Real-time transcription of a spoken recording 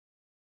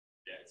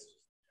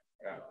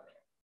Yeah.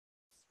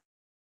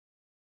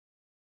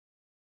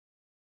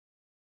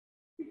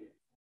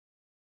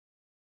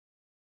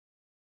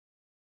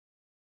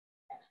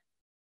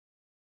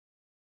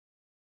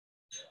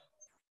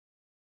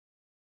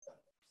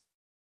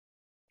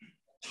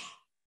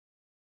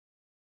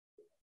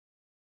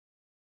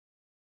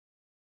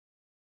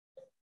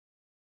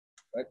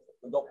 Right.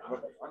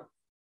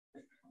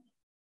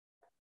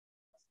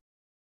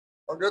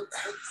 All good.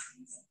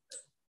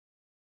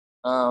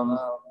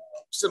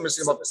 Still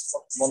missing about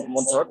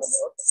one third.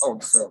 Oh,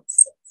 so.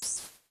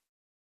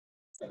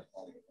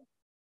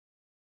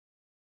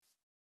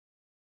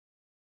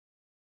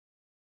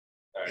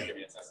 Give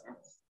me a second.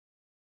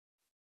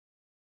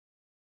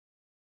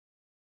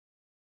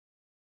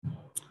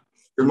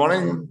 Good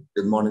morning.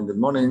 Good morning. Good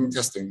morning.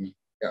 Testing.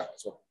 Yeah.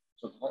 So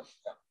yeah.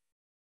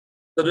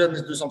 So do you need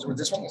to do something with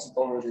this one? Is it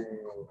already? Okay.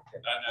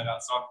 No,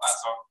 that's on.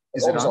 That's on.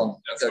 Is it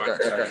on? That's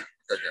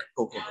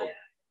Okay. Cool.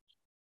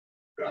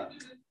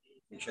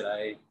 Should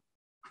I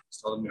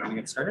still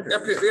get started? Yeah,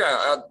 please,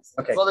 yeah.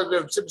 Okay. Well,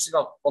 we're missing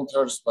out one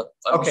third, but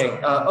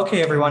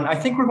okay, everyone. I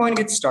think we're going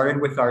to get started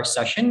with our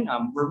session.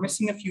 We're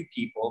missing a few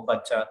people,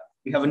 but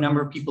we have a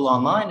number of people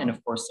online, and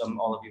of course,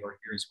 all of you are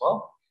here as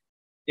well.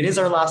 It is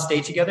our last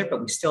day together,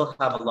 but we still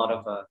have a lot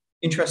of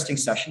interesting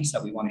sessions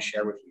that we want to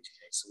share with you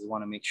today. So we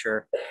want to make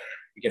sure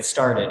we get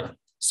started.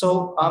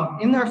 So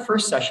in our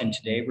first session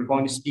today, we're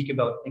going to speak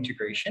about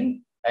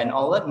integration, and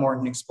I'll let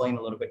Morten explain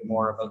a little bit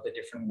more about the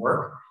different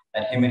work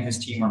that him and his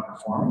team are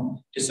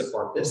performing to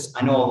support this.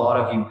 I know a lot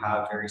of you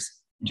have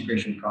various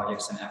integration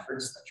projects and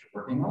efforts that you're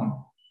working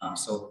on.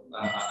 So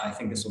I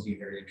think this will be a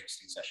very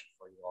interesting session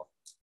for you all.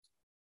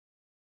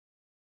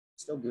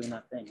 Still doing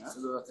that thing, huh?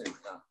 Still doing that thing,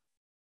 yeah.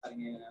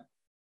 Cutting in and out.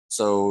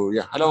 So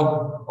yeah,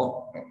 hello.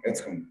 Oh,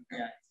 it's coming. Yeah.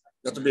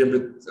 You have to be a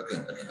bit. Okay,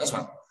 that's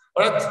fine.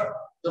 All right.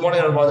 Good morning,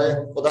 everybody.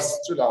 Oh,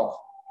 that's too loud.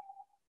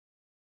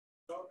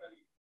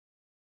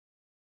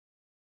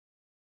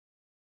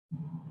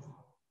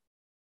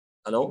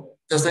 Hello.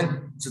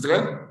 Testing. Is it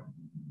good?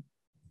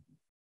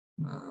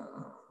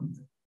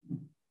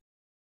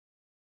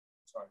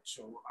 Sorry.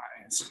 So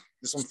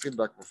There's some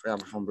feedback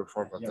from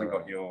before, but you haven't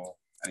got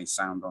any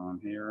sound on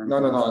here. No. I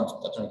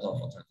turned it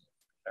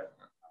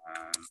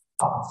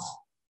off.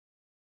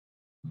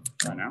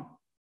 Right now.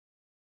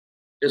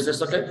 Is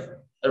this okay?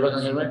 Everyone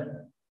can hear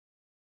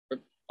me?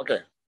 Okay.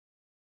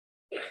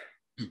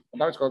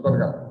 Now it's going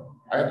again.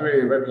 I have to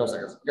be very close,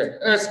 I guess. Okay.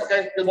 Yes.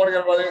 Okay. Good morning,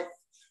 everybody.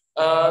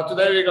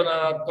 Today we're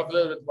gonna talk a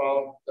little bit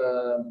about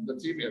the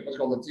team, what's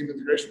called the team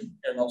integration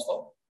here in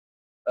Oslo.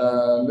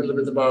 A little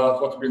bit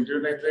about what we've been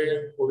doing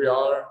lately, who we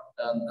are,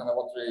 and kind of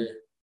what we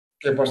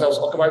keep ourselves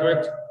occupied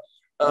with.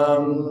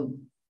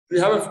 We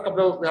have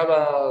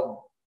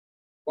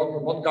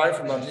one guy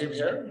from our team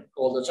here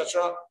called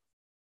Chetra.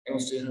 I don't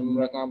see him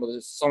right now, but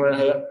he's somewhere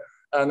here.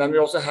 And then we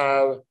also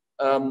have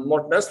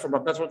Morten Best from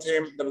our Petrol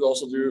team that will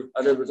also do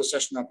a little bit of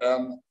session at the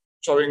end,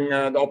 showing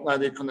the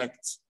OpenID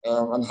Connect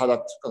and how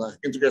that kind of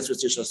integrates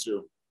with each other.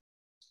 So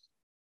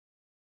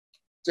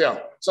yeah,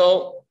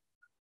 so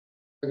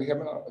can you hear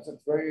me now? Is it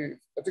very?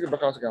 I think it's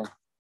back out again.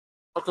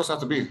 How close I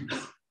have to be?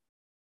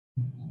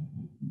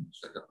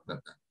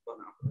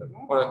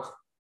 All right.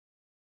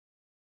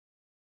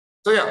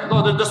 So yeah,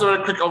 no, just a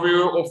very quick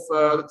overview of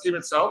the team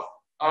itself.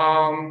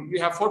 We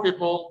have 4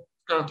 people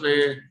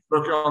currently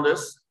working on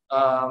this.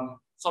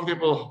 Some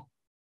people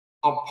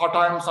are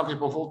part-time, some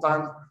people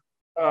full-time.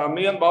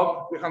 Me and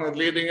Bob, we're kind of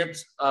leading it.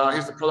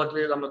 He's the product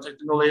lead, I'm the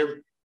technical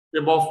lead.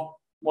 We're both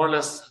more or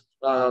less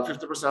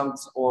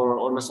 50%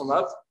 or less on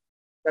that.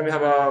 Then we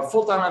have a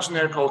full-time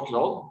engineer called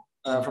Claude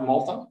from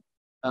Malta.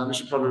 We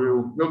should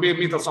probably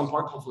meet at some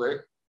point, hopefully.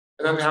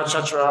 And then we have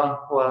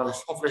Chetra, who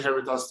is hopefully here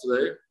with us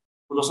today.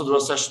 We'll also do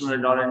a session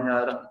regarding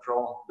Rapid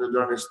Pro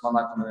during these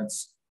 90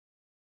 minutes.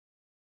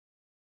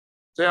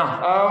 So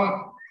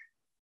yeah,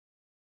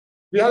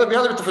 we had a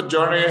bit of a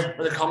journey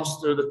when it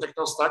comes to the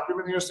technical stack we've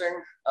been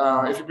using.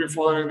 If you've been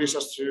following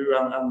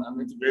Vigiflow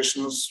and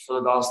integrations for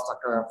the last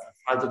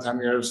 5 to 10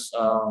 years,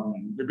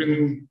 we've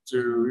been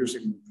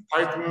using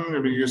Python,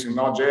 we've been using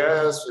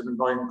Node.js, we've been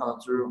going kind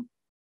of through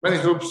many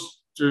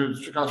hoops to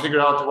kind of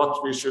figure out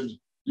what we should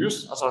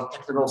use as our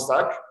technical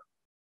stack.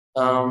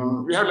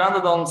 We have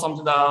landed on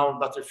something now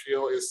that we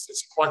feel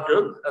is quite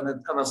good, and it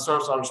kind of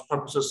serves our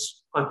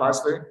purposes quite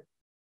nicely.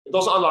 It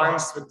also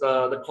aligns with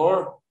the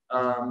core,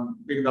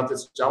 being that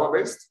it's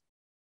Java-based.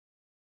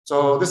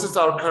 So this is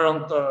our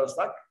current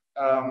stack.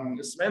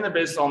 It's mainly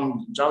based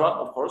on Java,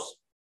 of course.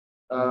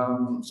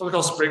 Something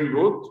called Spring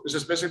Boot, which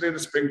is basically the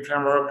Spring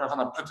framework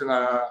kind of put in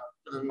a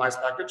nice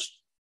package.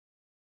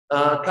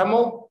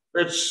 Camel,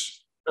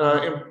 which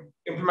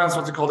implements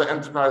what we call the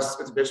enterprise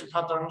integration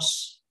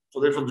patterns. So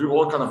they can do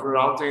all kind of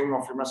routing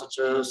of your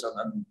messages,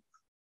 and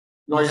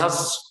it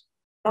has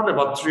probably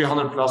about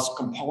 300 plus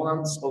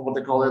components, or what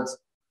they call it.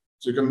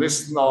 So you can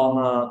listen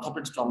on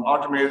topics from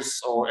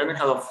Artemis or any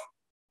kind of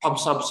pub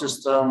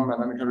subsystem,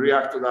 and then you can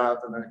react to that,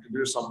 and then you can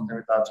do something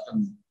with that.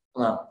 You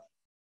can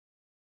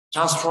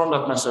transform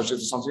that message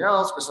into something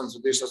else, present to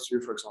this as you,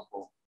 for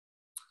example.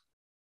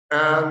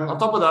 And on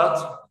top of that,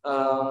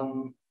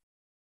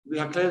 we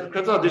have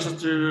created addition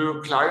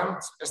to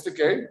client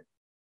SDK.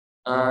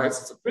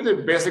 It's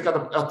pretty basic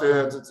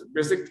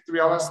basic to be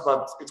honest,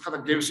 but it kind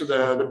of gives you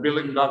the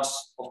building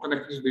blocks of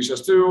connecting to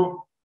DS2,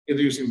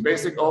 either using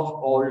basic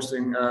or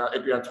using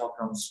API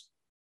tokens.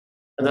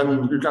 And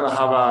then you kind of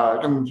have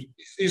you can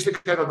easily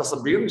create it as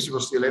a beam, as you will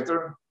see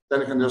later.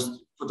 Then you can just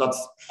put that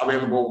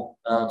available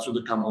through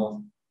the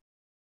camel.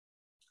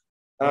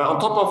 On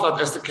top of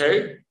that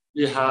SDK,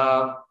 you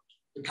have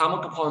the camel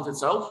component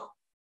itself,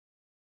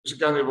 which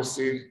again, we will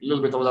see a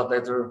little bit of that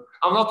later.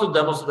 I'm not doing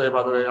demos today,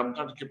 by the way. I'm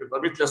trying to keep it a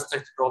bit less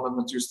technical than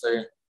the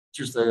Tuesday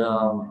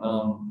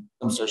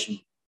demonstration.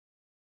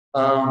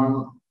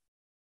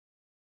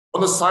 On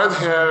the side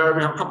here,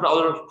 we have a couple of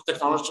other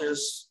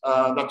technologies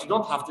that you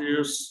don't have to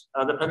use,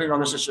 depending on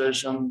the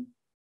situation.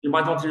 You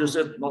might want to use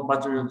it, not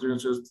might want to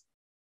use it.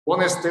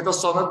 One is Data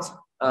Sonnet,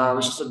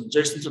 which is a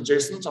JSON to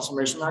JSON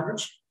transformation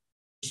language,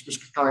 which is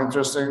kind of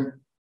interesting.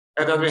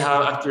 And then we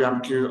have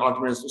ActiveMQ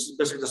Artemis, which is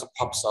basically just a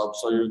pub sub.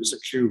 So it's a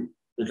queue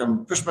you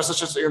can push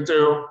messages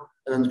into,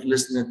 and then you can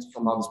listen it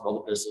from other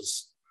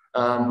places.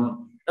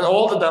 And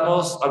all the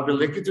demos I've been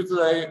linking to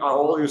today are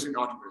all using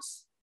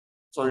Artemis.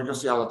 So you can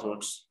see how that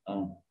works.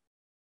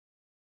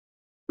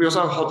 We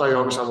also have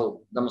Hot.io, which I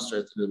will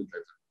demonstrate a little bit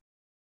later.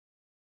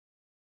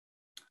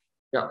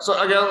 Yeah, so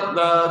again,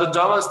 the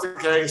Java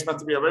SDK is meant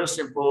to be a very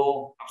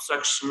simple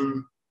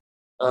abstraction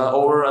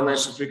over an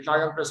HTTP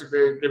client,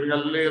 basically giving a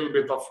little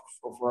bit of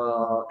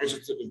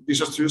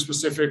DS2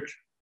 specific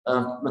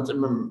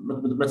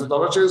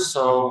methodologies.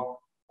 So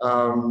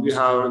you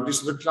have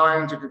DS2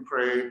 client, you can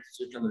create,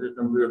 you can do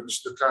a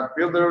DS2 client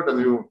builder, then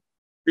you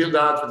build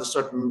that with a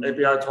certain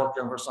API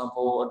token, for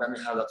example, and then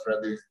you have that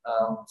ready.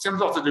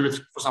 Similar to do with,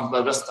 for example,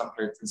 a REST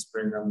template in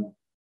Spring and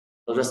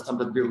a REST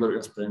template builder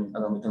in Spring,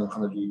 and then you can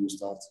kind of use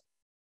that.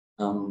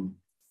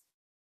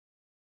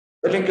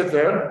 The link is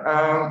there.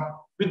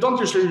 We don't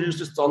usually use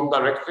this done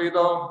directly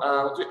though.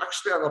 What we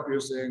actually end up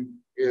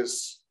using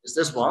is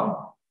this one,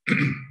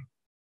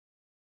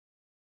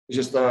 which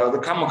is the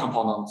camel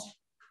component.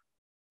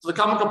 So the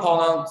camel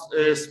component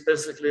is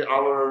basically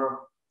our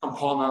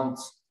component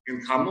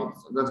in Camel,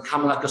 the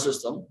Camel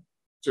ecosystem,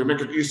 to make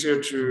it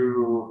easier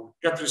to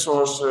get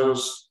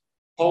resources,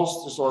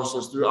 post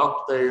resources, do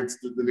updates,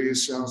 do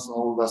deletions, and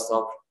all that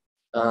stuff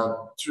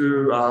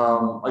through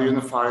a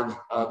unified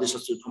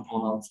DS2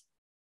 component.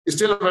 It's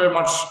still very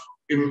much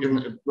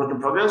in work in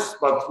progress,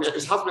 but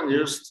it has been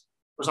used,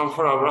 for example,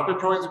 for our Rapid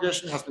Pro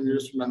integration, it has been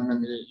used for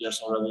many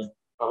years already,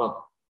 about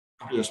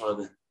a couple years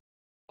already.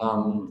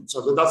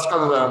 So that's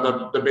kind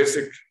of the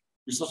basic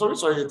user story.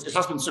 So it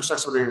has been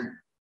successfully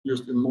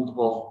used in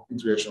multiple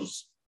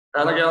integrations.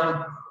 And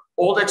again,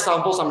 all the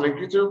examples I'm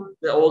linking to,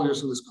 they're all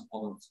using this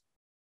component.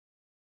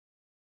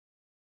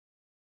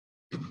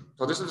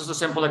 So this is just a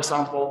simple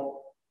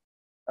example.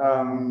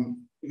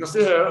 You can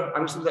see here,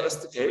 I'm using the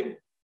SDK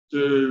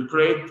to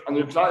create a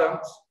new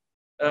client.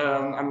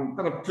 I'm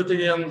kind of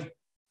putting in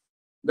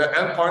the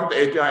endpoint, the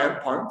API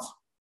endpoint.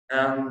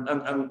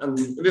 And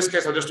in this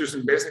case, I'm just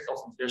using basic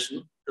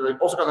authentication. I'm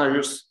also going to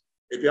use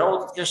API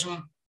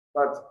authentication,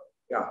 but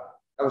yeah,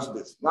 that was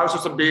this. Now it's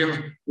just a bean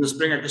in the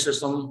Spring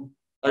ecosystem.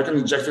 I can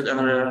inject it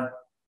anywhere.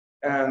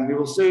 And you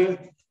will see,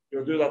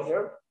 you'll do that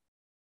here.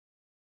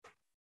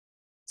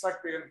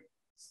 Exact bean,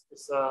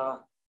 it's a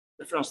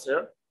difference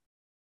here.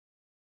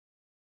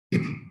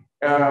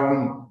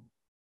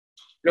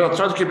 You're gonna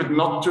try to keep it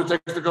not too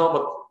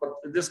technical, but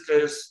in this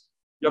case,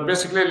 you're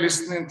basically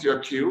listening to your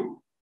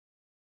queue.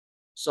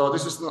 So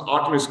this is an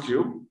Artemis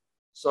queue.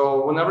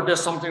 So whenever there's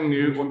something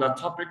new on that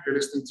topic you're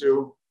listening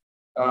to,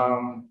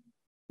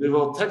 we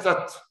will take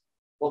that,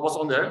 what was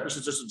on there, which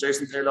is just a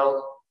JSON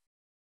payload.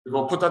 We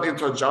will put that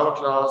into a Java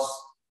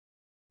class,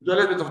 do a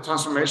little bit of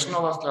transformation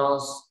of that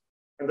class,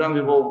 and then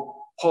we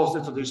will post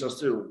it to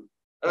DS2.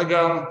 And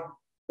again,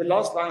 the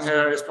last line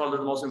here is probably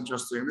the most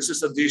interesting. This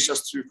is a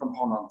DS2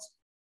 component.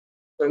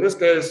 So in this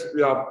case,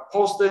 we are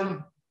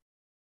posting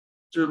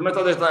to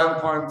metadata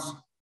endpoints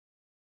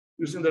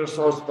using the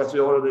resource that we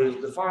already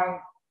defined,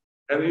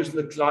 and using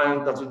the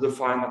client that we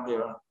define up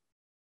here,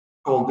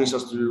 called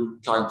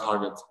DS2 client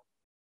target.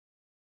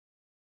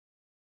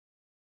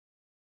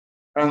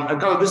 And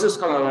kind of this is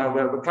kind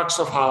of the crux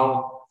of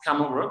how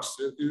Camel works.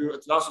 It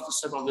allows you to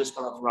set up this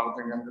kind of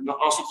routing, and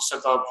also to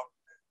set up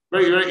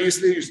very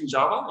easily using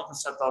Java. You can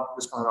set up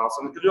this kind of routes,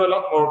 and you can do a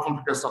lot more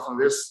complicated stuff than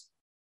this.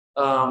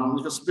 You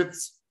can split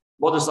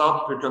bodies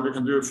up. You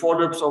can do for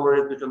loops over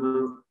it. You can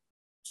do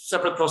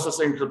separate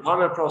processing, you can do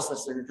parallel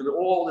processing. You can do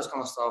all this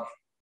kind of stuff.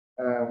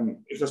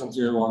 If there's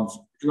something you want,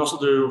 you can also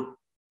do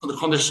the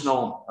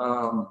conditional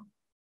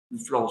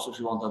flows if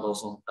you want that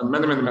also, and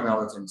many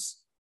other things.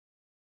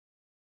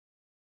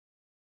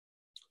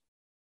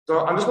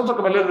 So I'm just going to talk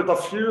about a little bit of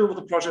a few of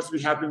the projects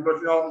we have been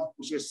working on,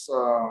 which is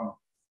call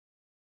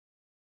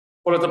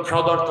it a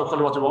product or call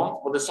it what you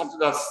want, but it's something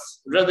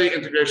that's ready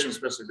integrations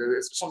basically.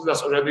 It's something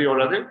that's already.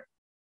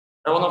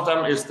 And one of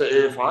them is the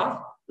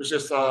AFI, which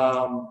is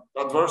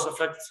adverse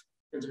effect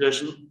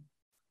integration.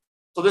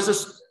 So this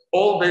is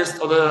all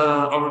based on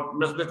our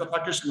metadata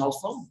package in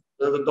Oslo,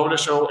 the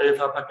UiO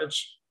AFI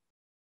package.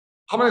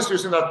 How many is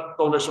using that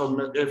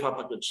UiO AFI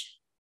package?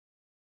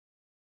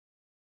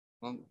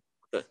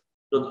 Okay,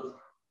 good.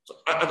 So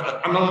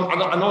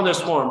I know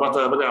there's more, but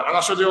yeah, and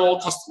I showed you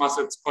all customize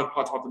it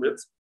quite a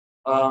bit.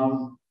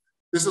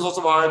 This is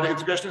also why the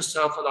integration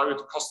itself allows you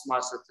to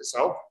customize it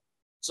yourself.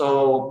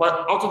 So,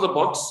 but out of the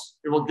box,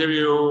 it will give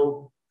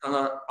you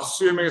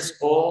assuming it's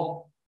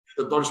all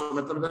the UiO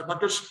metadata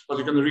package, but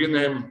you can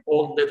rename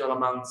all data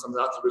elements and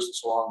the attributes and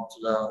so on to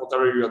the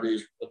whatever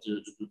UID that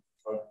you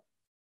prefer.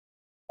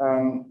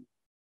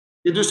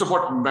 You do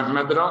support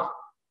Medra.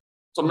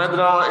 So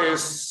Medra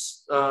is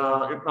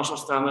international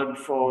standard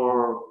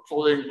for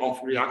coding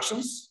of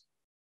reactions.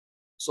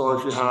 So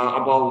if you have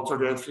above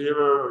 38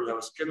 fever or you have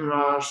a skin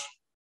rash,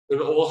 they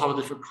will all have a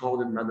different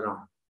code in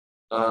Medra.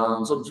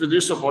 So we do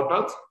support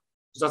that.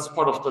 So that's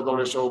part of the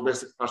UiO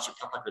basic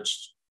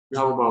package. We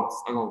have about,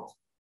 I don't know,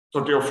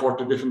 30 or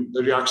 40 different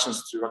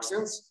reactions to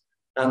vaccines.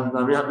 And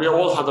we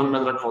all have them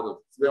Medra coded.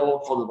 They're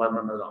all coded by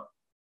Medra.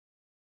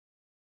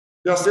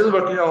 We are still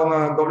working on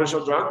a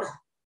UiO drug.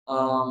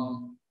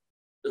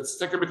 It's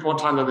taking a bit more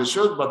time than it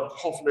should, but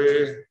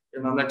hopefully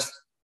in the next,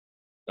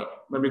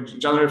 maybe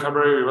January,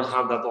 February, we will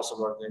have that also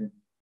working.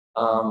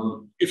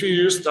 If you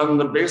use then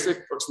the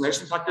basic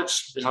vaccination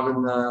package we have in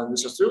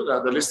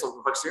VGiflow, the list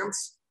of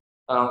vaccines,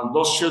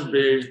 those should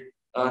be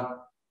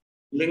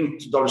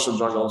linked to UiO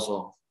drug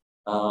also.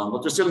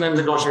 But we're still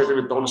negotiating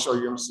with UiO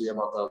UMC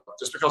about that,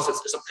 just because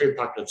it's a paid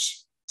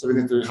package. So we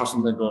need to have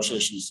some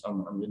negotiations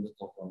and we need to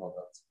talk about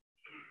that.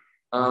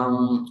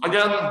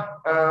 Again,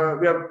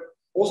 we have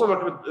also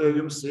worked with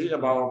UMC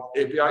about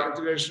API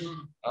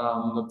integration.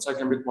 That's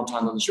taking a bit more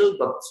time than it should,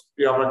 but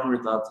we are working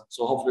with that.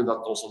 So hopefully that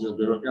also will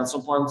be working at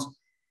some point.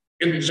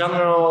 In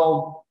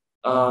general,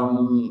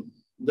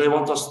 they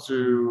want us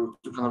to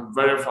kind of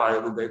verify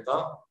the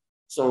data.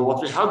 So what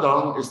we have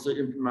done is to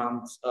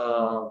implement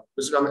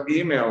basically an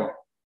email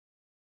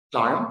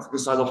client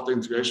inside of the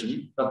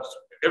integration that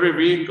every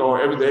week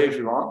or every day, if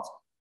you want,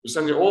 we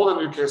send you all the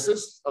new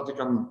cases that you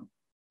can,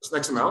 it's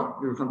an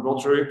XML, you can go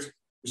through it,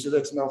 you see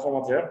the XML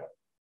format here,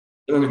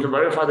 and then you can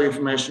verify the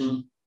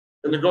information.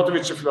 Then you go to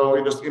Vigiflow,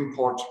 you just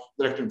import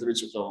directly into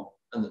Vigiflow,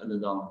 and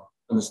then done,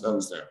 and it's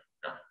there.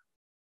 Yeah.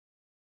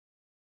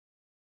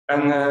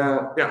 And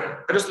yeah,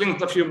 I just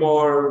linked a few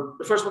more.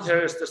 The first one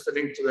here is just a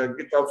link to the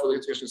GitHub for the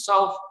integration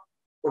itself,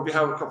 but we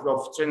have a couple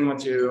of training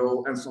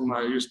material and some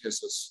use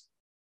cases.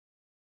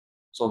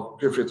 So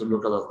feel free to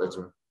look at that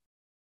later.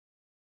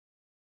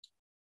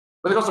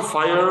 When it comes to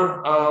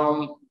Fire,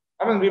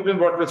 I mean, we've been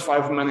working with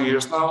Fire for many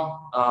years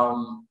now.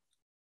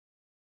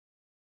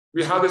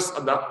 We had this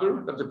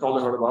adapter that you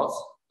probably heard about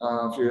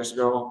a few years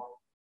ago,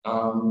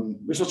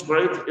 which was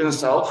great in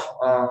itself.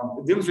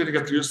 It didn't really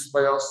get used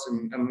by us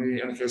in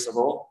any case at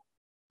all.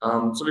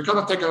 So we kind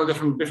of taken a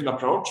different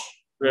approach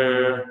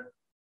where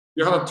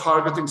you're kind of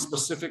targeting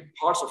specific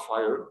parts of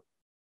Fire.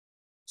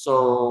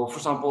 So, for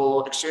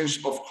example,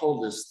 exchange of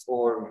code lists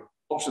or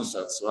option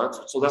sets, right?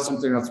 So that's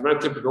something that's very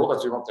typical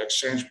that you want to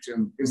exchange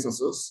between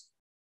instances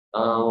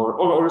or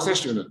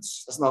organization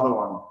units. That's another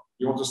one.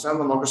 You want to send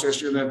an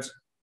organization unit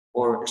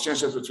or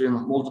exchange it between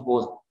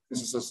multiple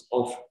instances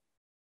of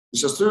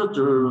Vigiflow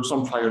to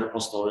some Fire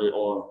repository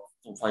or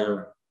some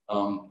Fire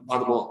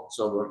compatible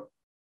server.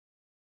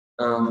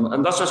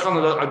 And that's just kind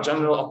of a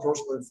general approach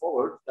going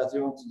forward that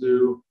you want to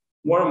do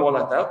more and more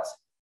like that.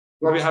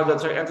 When we have the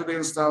entity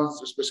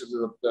instance, especially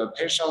the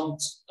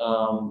patient,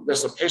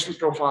 there's a patient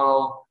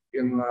profile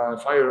in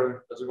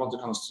Fire that we want to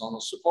kind of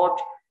support.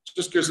 It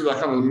just gives you that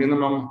kind of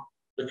minimum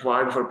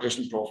required for a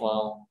patient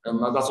profile.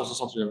 And that's also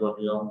something we're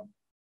working on.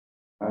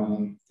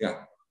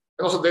 Yeah.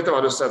 And also data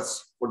value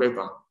sets for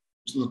data.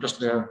 There's no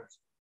question here.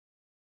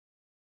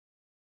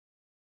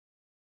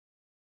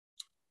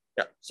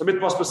 Yeah. So a bit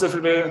more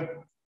specifically,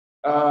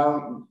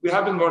 we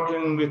have been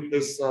working with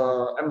this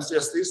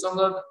MCSD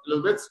standard a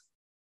little bit.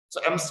 So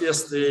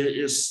MCSD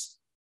is,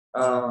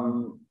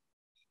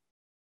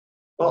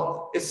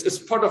 well, it's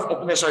part of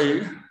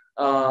OpenHIE,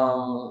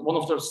 one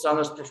of the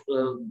standards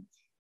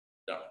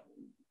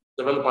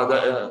developed by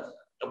the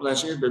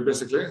OpenHIE,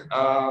 basically.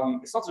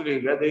 It's not really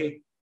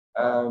ready,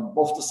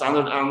 both the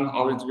standard and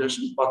our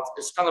integration, but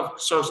it's kind of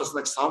serves as an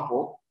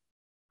example,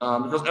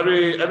 because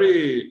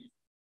every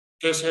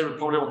case here we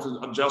probably want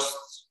to adjust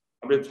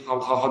a bit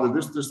how they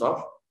do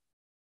stuff.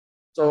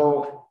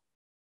 So,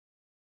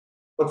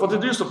 but what they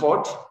do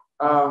support,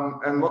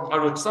 and what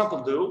our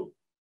example do,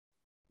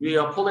 we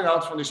are pulling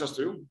out from these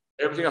 2,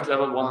 everything at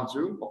level 1 and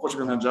 2. Of course, you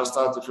can adjust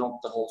that if you want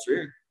the whole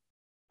 3.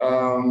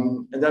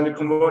 And then we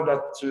convert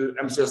that to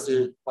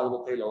MCSD valuable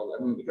payload.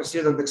 And you can see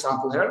the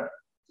example here.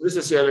 This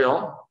is Sierra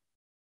Leone.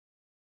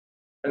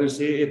 And you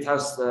see it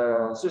has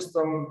the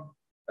system,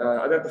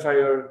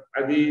 identifier,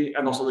 ID,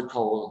 and also the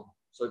code.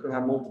 So you can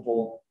have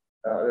multiple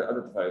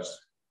identifiers.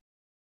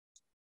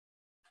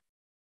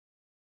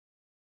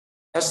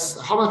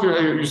 How many people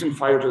are using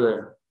Fire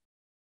today?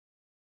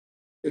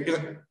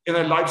 In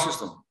a live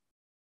system,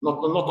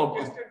 not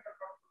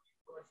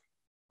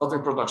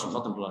in production,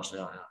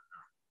 yeah.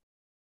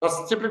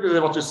 That's typically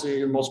what you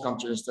see in most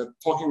countries. They're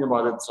talking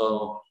about it.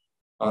 So,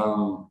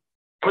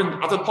 I mean,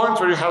 at the point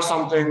where you have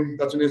something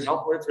that you need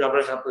help with, we are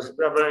very happy.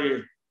 We are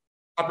very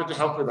happy to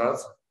help with that.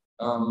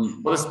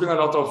 But it's been a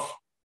lot of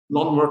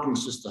non-working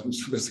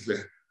systems,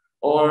 basically,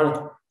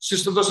 or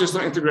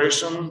system-to-system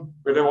integration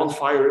where they want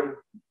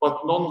Fire,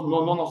 but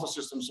none of the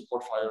systems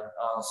support Fire.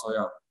 So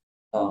yeah.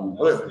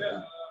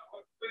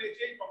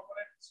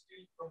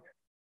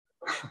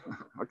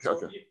 Okay. So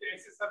if the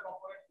SSR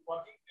component is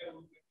working, then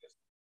we can just.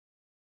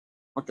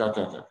 Okay.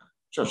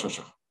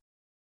 Sure.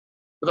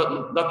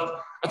 But that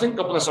I think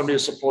OpenSRB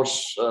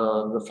supports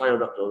the Fire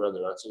adapter already,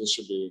 right? So this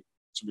should be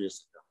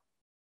easy.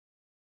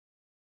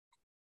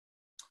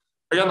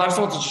 Again, I just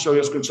wanted to show you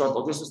a screenshot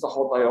of this. Is the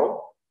hot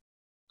IO.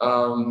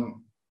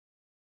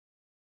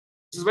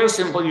 This is a very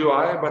simple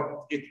UI,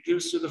 but it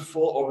gives you the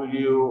full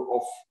overview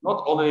of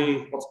not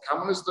only what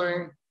Camel is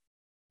doing.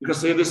 You can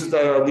see this is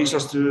the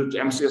DHIS2 to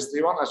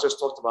MCSD one I just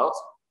talked about.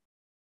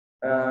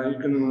 You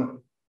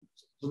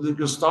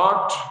can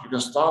start, you can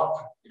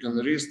stop, you can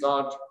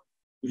restart.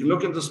 You can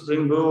look into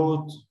Spring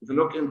Boot. You can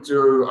look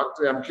into,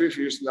 actually I'm curious if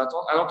you're using that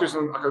one. I don't use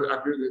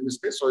it in this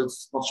case, so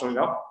it's not showing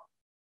up.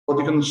 But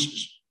you can,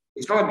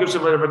 it kind of gives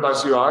you a very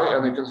nice UI,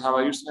 and you can have a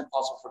username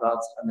password for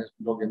that, and you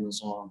can log in and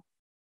so on.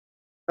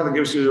 It kind of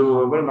gives you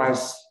a very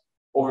nice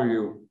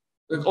overview.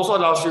 It also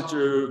allows you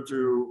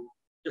to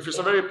if it's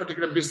a very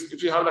particular busy,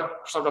 if you have like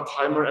sort of a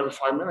timer every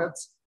 5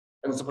 minutes,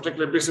 and it's a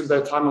particularly busy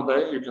time of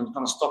day, you can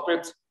kind of stop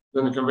it.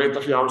 Then you can wait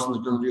a few hours and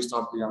you can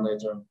restart again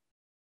later.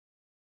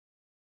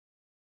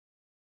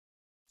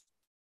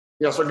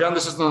 Yeah, so again,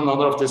 this is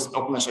another of these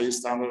OpenSRB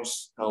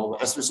standards called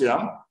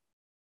SVCM.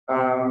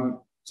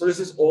 So this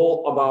is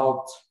all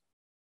about,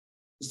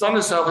 the standard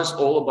itself is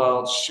all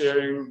about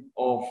sharing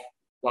of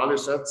value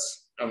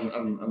sets and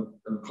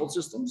code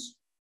systems.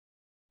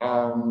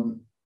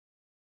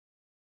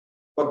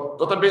 But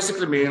what that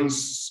basically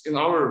means in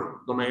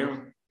our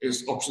domain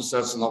is option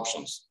sets and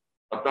options.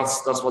 But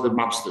that's what it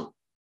maps to.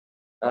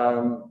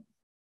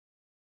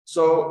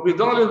 So we've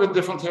done a little bit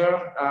different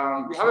here.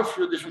 We have a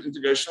few different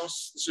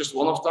integrations. It's just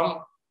one of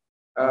them.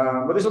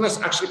 But this one is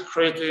actually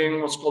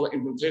creating what's called an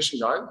implementation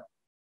guide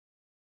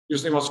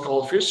using what's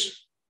called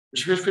Fish.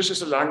 Fish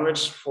is a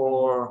language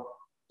for,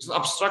 it's an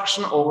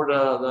abstraction over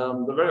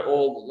the very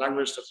old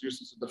language that's used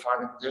to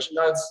define implementation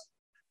guides.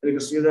 And you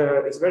can see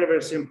there, it's very,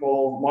 very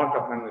simple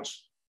markup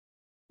language.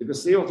 You can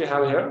see what you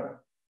have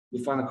here.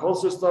 Define a call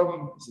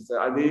system, this is the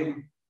ID,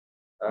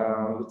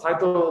 the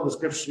title,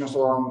 description, and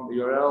so on, the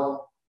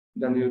URL.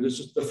 Then you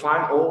just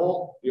define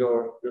all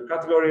your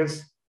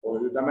categories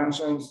or your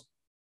dimensions,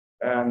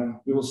 and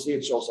you will see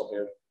it shows up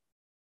here.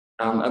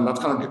 And that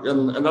kind of,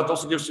 and that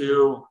also gives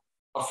you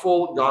a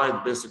full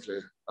guide, basically.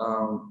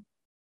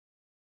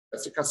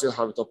 As you can see, I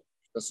have it up.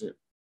 Let's see.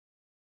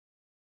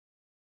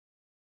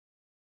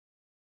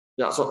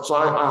 Yeah, so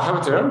I have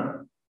it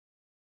here.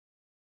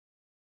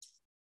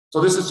 So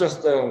this is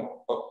just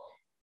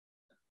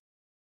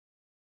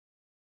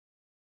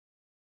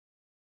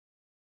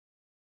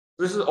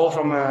this is all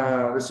from the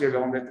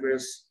UiO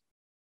database.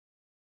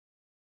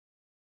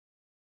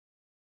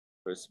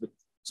 It's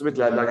a bit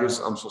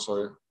laggy, I'm so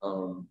sorry.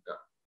 Yeah.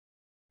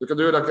 You can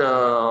do like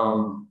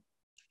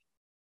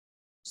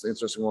it's an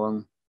interesting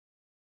one.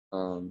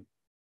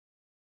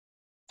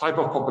 Type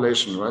of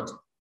population, right?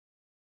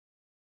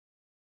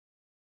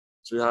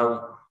 So you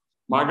have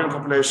migrant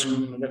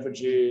population,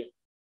 refugee,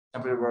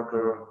 temporary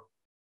worker.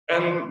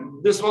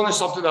 And this one is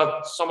something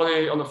that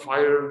somebody on the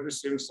Fire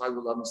receiving side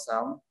will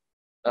understand.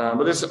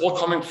 But it's all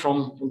coming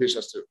from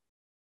DHIS2.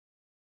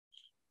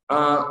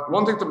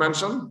 One thing to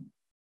mention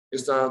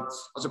is that,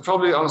 as you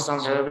probably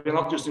understand here, we're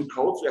not using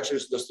code. We actually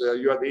use just the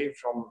UID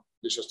from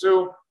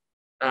DHIS2.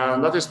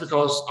 And that is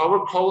because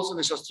our codes in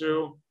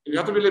DHIS2, you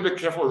have to be a little bit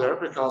careful there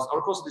because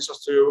our codes in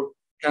DHIS2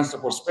 can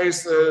support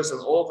spaces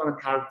and all kind of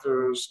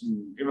characters,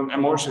 and even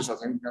emojis, I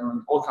think,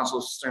 and all kinds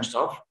of strange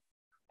stuff.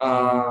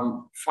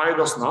 Fire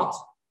does not.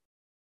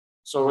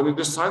 So when you're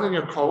designing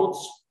your codes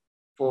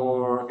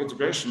for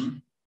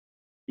integration,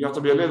 you have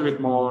to be a little bit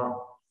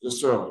more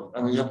reserved,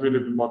 and you have to be a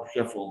little bit more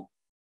careful.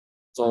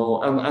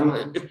 So,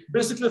 and it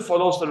basically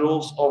follows the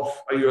rules of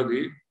a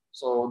UID.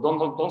 So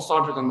don't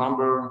start with a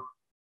number,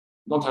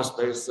 don't have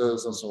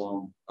spaces, and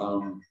so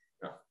on.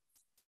 Yeah.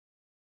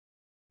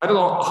 I don't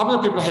know how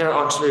many people here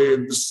are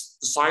actually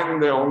designing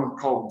their own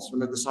codes when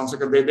they design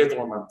secondary data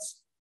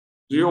elements.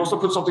 Do you also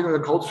put something in the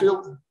code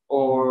field,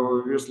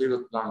 or you just leave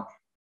it blank?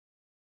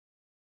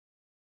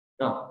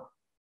 Yeah.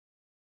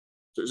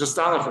 So it's a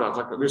standard for that,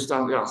 like we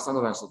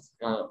standardize it.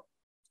 Yeah.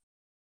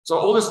 So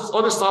all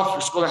this stuff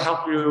is going to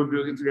help you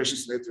build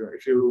integrations later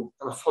if you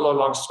kind of follow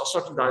along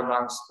certain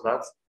guidelines for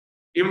that.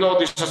 Even though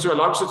DHIS2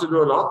 allows you to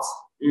do a lot,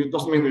 it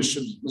doesn't mean you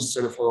should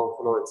necessarily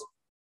follow it.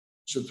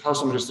 You should have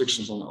some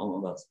restrictions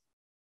on that.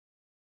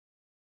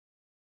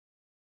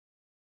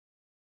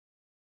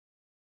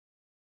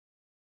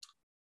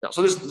 Yeah.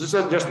 So this is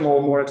just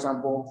more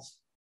examples.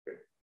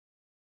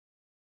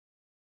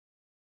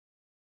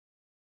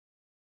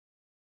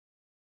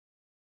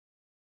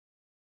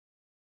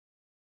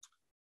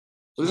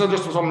 So these are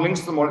just some links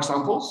to more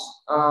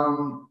examples.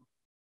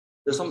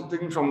 There's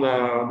something from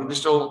the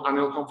digital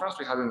annual conference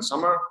we had in the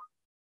summer.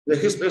 The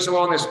history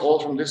one is all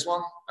from this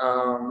one.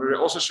 We will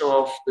also show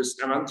off this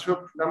event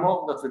hook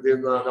demo that we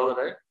did the other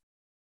day.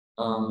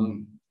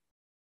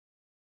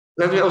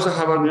 Then we also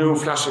have a new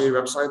flashy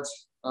website,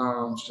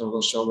 which I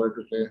will show very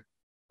quickly.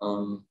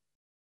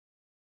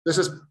 This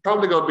is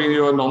probably going to be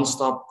your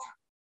non-stop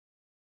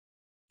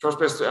first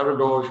place to ever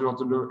go if you want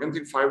to do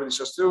anything Fire with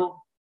just two.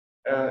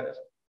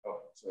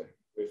 Sorry,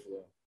 wait for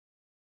the.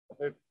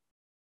 Okay.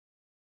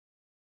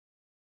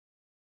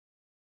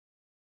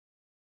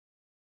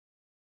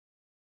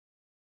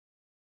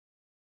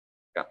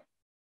 Yeah.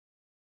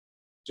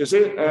 So you see,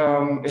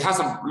 it has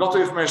a lot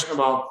of information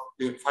about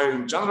the Fire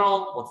in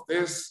general, what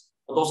it is,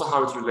 but also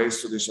how it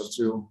relates to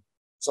DHIS2.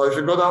 So if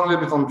you go down a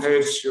little bit on the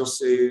page, you'll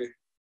see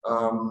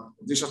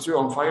DHIS2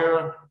 on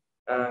Fire,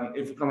 and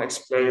if you can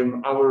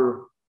explain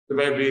the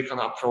way we can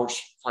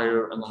approach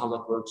Fire and how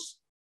that works.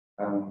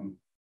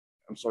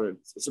 I'm sorry,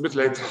 it's a bit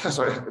late.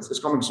 Sorry, it's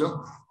coming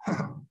soon.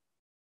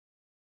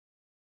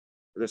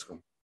 This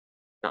one,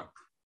 yeah.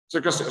 So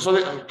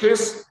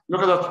please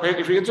look at that page.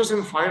 If you're interested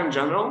in Fire in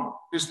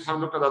general, please have a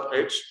look at that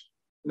page.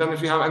 And then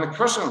if you have any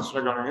questions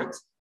regarding it,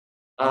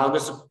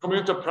 there's a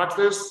community of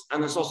practice,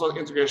 and there's also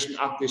integration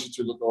at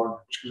dh2.org,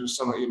 which you can just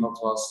send an email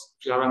to us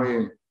if you have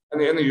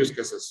any use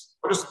cases,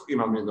 or just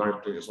email me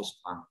directly. It's also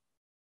fine.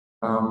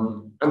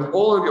 And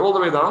all the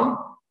way down,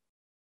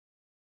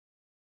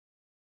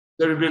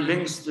 there will be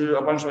links to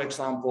a bunch of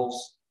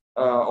examples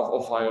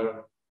of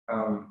Fire.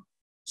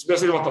 It's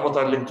basically what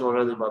I linked to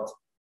already, but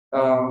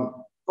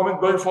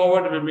going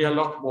forward, there will be a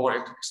lot more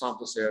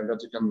examples here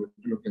that you can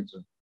look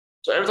into.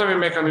 So every time we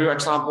make a new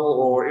example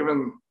or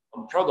even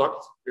a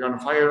product regarding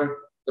Fire,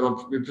 they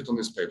will be put on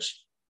this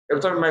page.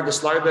 Every time we make the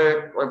slide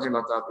deck or anything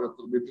like that, it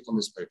will be put on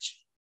this page.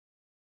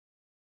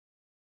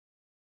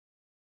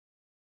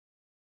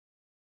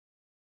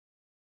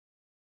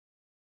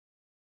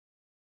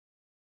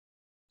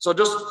 So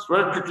just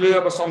very quickly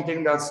about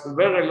something that's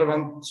very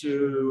relevant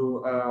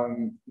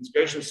to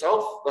integration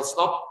itself. That's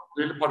not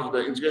really part of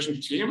the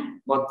integration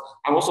team, but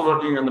I'm also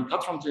working on the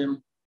platform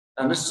team.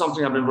 And this is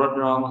something I've been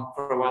working on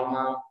for a while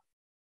now.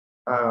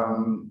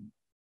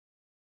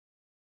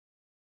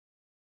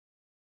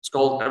 It's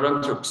called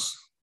event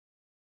hooks.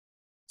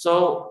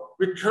 So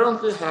we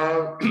currently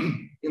have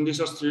in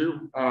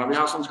DHIS2, we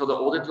have something called the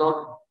audit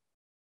log.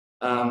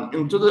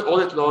 Into the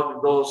audit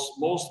log goes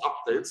most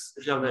updates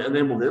if you have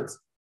enabled it.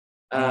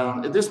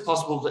 It is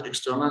possible to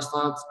externalize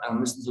that and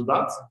listen to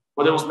that,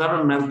 but it was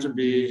never meant to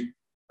be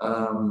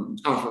kind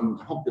of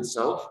a hook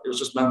itself. It was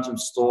just meant to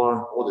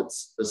store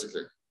audits,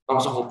 basically. That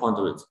was the whole point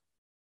of it.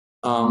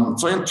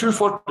 So in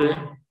 240,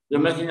 we're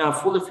making a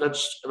fully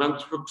fledged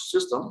event hook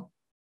system.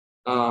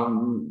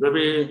 Where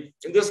we,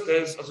 in this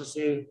case, as you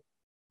see,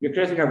 we're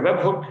creating a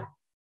webhook,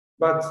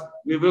 but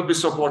we will be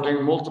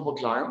supporting multiple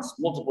clients,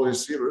 multiple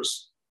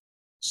receivers.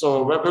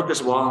 So webhook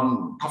is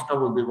one, Kafka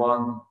will be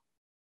one,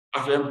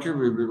 FMQ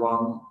will be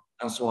one,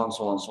 and so on,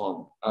 so on, so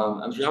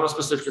on. And if you have a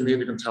specific need,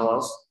 you can tell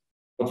us,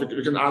 but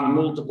we can add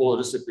multiple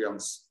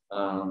recipients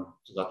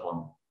to that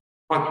one.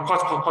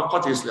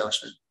 Quite easily,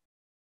 actually.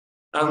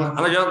 And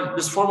again,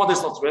 this format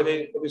is not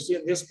ready, but you see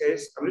in this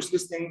case, I'm just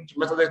listening to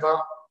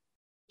metadata,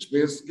 which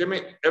means give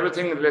me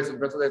everything related to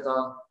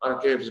metadata. I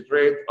don't care if it's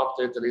great,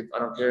 update, delete, I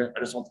don't care. I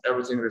just want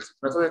everything related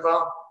to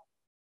metadata.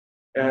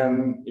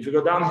 And if you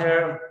go down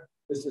here,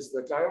 this is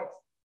the client.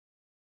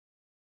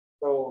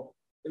 So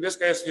in this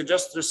case, you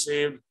just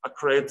received a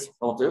create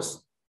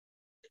notice.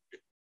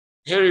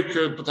 Here you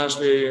could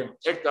potentially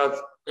take that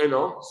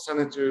payload, send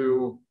it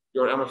to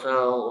your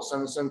MFL, or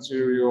send it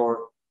to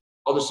your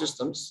other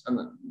systems, and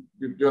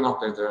you do an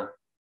update there.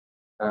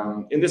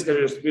 In this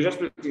case, we're just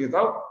splitting it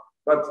out,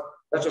 but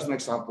that's just an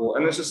example.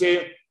 And as you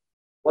see,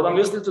 when I'm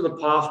listening to the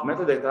path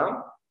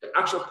metadata, the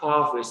actual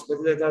path is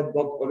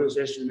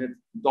metadata.organization unit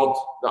dot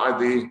the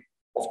ID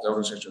of the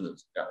organization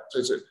unit. Yeah.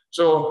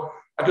 So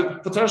I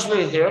could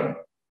potentially here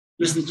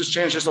listen to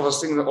changes of a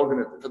single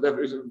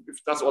organism if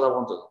that's what I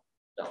wanted.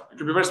 Yeah, it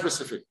could be very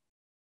specific.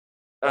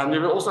 And we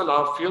will also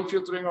allow field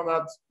filtering on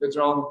that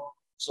later on.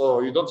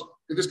 So you don't,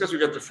 in this case, you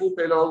get the full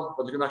payload,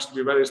 but you can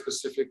actually be very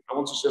specific.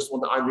 I just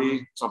want the ID,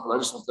 for example, I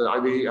just want the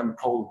ID and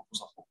code, for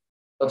example.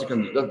 That you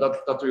can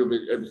that you'll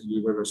be able to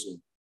do very, very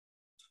soon.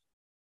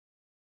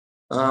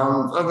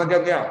 And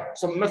again, yeah,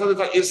 so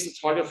metadata is the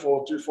target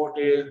for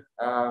 240.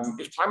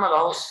 If time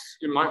allows,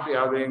 you might be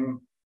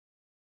adding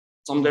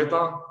some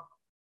data,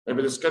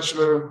 maybe the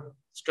scheduler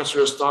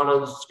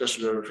started,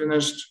 scheduler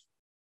finished,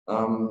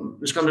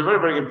 which can be very,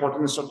 very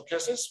important in certain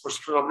cases. For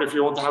example, if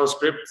you want to have a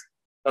script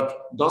that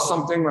does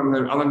something when the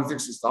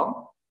analytics is done,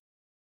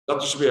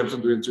 that you should be able to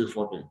do in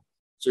 240.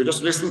 So you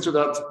just listen to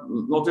that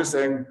notice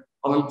saying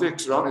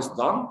analytics run is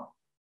done,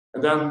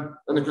 and then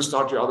you can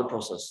start your other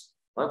process,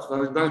 right?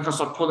 Then you can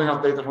start pulling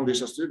out data from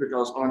DHIS2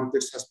 because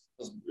analytics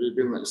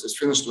is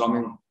finished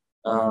running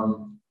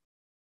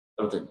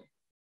everything.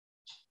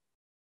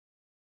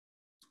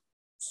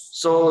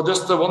 So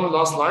just one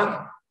last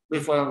slide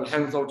before I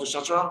hand it over to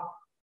Shatra.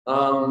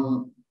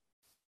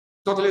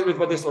 talked a little bit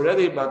about this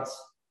already, but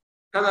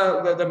kind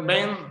of the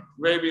main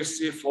way we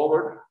see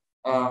forward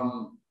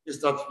is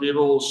that we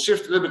will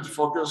shift a little bit to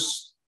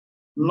focus.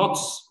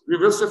 We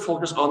will still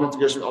focus on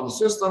integration with other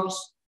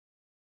systems,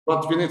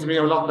 but we need to be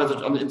a lot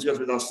better on integrate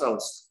with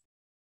ourselves.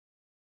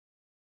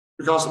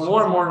 Because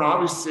more and more now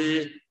we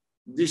see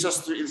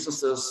DHIS2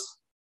 instances.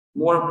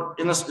 More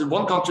in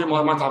one country, we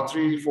might have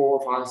 3,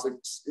 4, 5,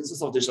 6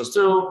 instances of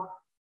DHIS2,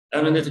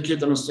 and we need to keep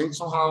them in sync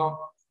somehow.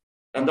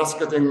 And that's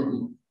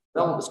getting,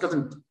 well, it's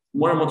getting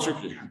more and more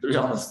tricky, to be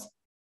honest.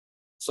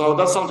 So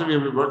that's something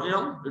we'll be working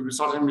on. We'll be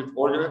starting with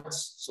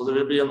organates. So there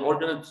will be an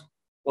organate,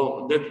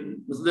 well,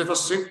 data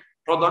sync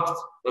product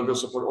that will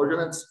support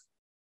organates,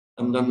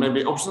 and then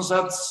maybe option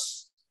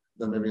sets,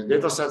 then maybe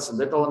data sets and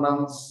data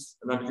elements,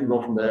 and then we can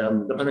go from there,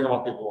 and depending on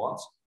what people want.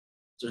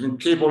 So you can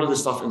keep all of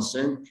this stuff in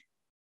sync.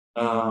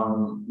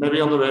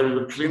 Maybe on the way we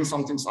will clean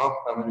some things up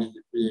and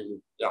we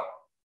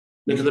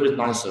make it a bit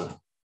nicer.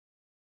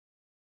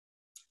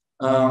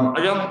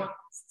 Again,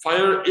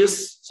 fire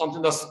is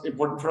something that's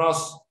important for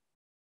us.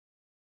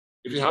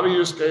 If you have a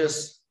use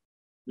case,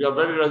 we are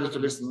very ready to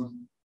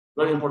listen.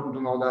 Very important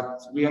to know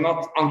that we are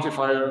not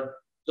anti-fire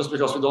just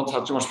because we don't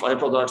have too much fire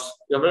products.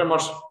 We are very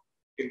much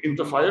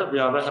into fire. We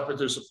are very happy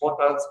to support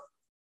that.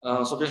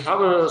 So if you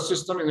have a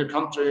system in your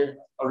country,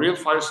 a real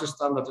fire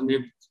system that you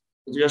need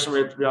integration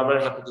with, we are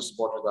very happy to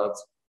support with that.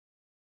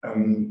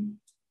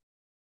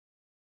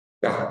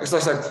 As I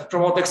said,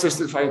 promote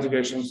existing fire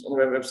integrations on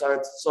the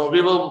website. So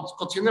we will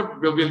continue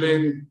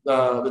building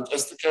the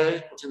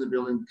SDK, continue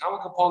building the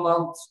common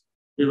component.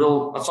 We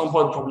will at some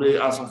point probably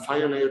add some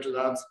fire layer to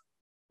that.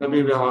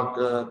 Maybe we have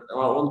our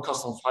own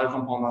custom fire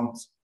component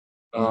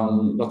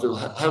that will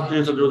help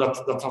you to do that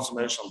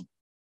transformation.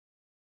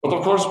 But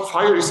of course,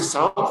 fire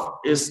itself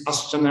is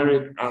as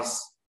generic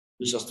as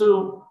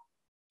DHIS2.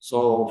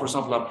 So for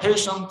example, a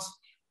patient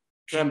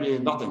can be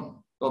nothing.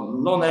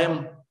 No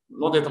name,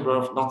 no date of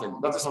birth, nothing.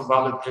 That is a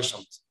valid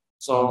patient.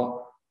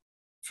 So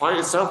fire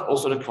itself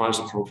also requires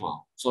a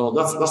profile. So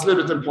that's a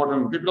little bit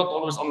important. People don't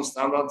always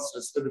understand that. So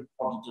it's a little bit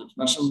important to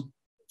mention.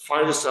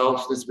 Fire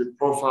itself needs to be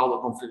profiled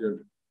or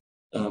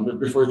configured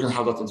before you can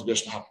have that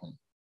integration happening.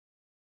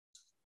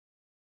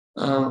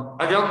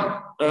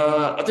 Again,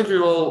 I think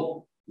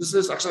this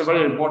is actually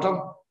very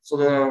important. So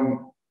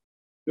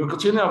we'll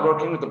continue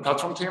working with the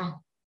platform team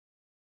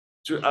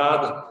to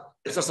add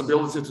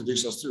accessibility to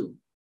DHIS2.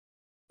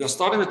 We are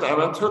starting with the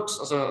event hooks,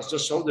 as I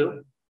just showed you.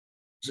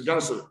 Which again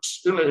is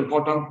extremely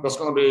important. That's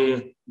going to be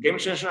a game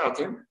changer, I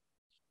think.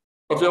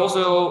 But we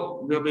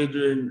also will be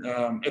doing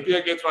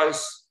API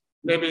gateways,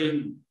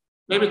 maybe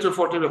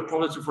 240, but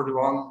probably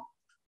 241.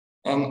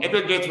 And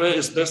API gateway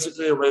is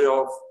basically a way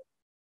of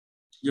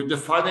you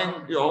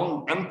defining your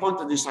own endpoint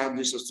in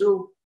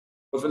DHIS2.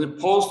 But when you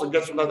post or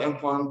get from that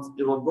endpoint,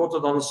 it will go to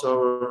another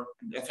server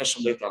and fetch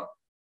some data.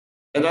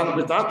 And then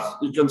with that,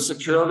 you can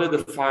securely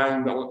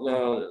define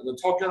the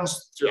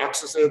tokens to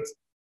access it.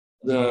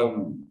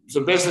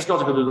 So basically,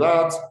 you can do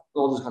that.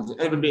 All this kind of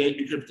thing. It will be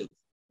encrypted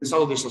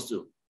inside of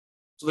DHIS2.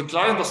 So the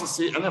client doesn't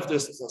see any of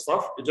this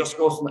stuff. It just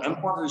goes to the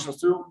endpoint of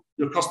DHIS2.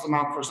 Your custom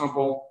app, for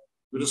example,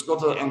 you just go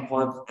to the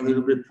endpoint and it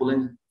will be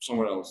pulling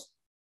somewhere else.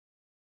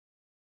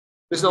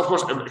 This is, of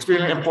course,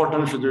 extremely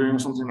important if you're doing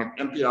something like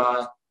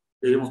MPI.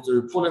 Be able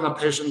to pull in a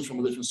patient from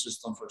a different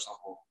system, for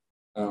example.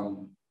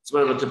 It's a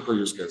very typical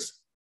use case.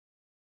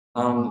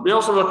 We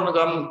also work with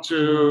them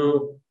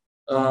to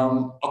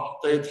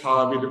update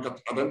how we look at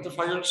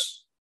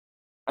identifiers.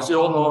 As you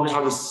all know, we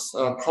have this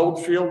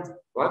code field,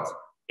 right?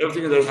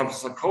 Everything they have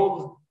is a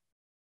code,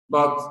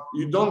 but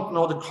you don't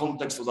know the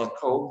context of that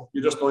code.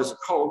 You just know it's a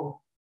code,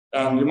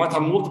 and you might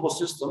have multiple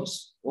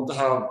systems want to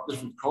have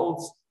different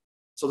codes.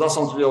 So that's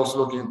something we're also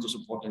looking into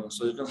supporting.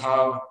 So you can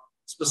have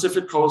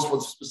specific codes for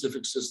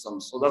specific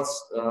systems. So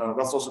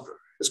that's also good.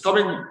 It's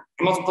coming.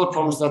 I'm not going to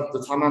promise that the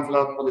timeline for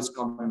that, but it's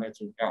coming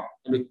later. Yeah,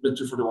 maybe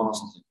 241 or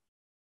something.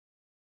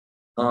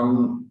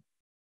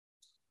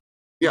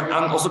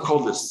 And also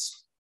code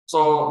lists.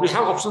 So we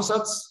have option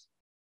sets,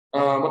 but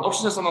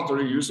option sets are not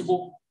very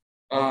usable.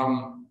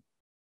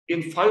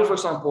 In Fire, for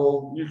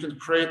example, you can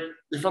create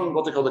different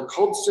what they call the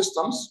code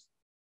systems.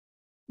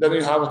 Then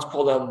you have what's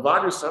called a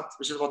value set,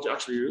 which is what you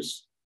actually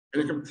use,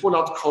 and you can pull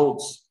out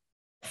codes,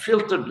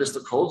 filtered list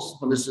of codes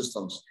from these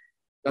systems.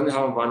 Then you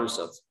have a value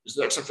set, which is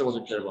exactly what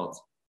you care about.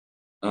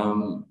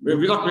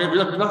 We're not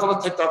going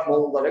to take that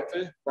model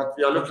directly, but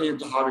we are looking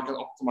into how we can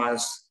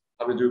optimize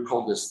how we do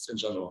code lists in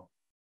general.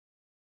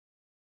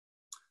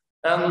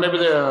 And maybe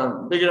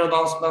the bigger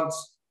announcement,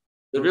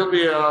 there will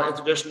be an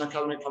integration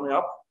academy coming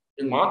up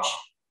in March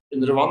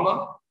in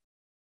Rwanda.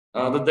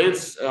 The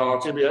dates are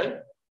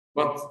TBA,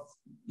 but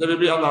they will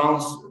be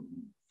announced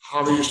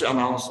how we usually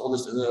announce all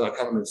these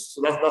academies.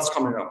 So that's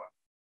coming up.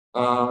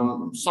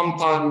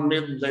 Sometime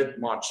mid-late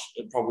March,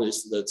 it probably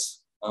is the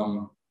dates.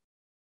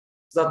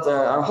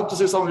 I hope to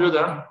see some of you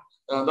there.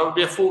 That will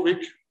be a full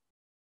week.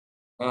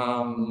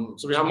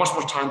 So we have much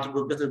more time to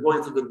go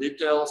into the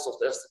details of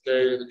the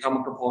SDK, the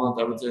common component,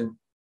 everything.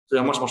 So we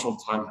have much more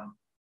time.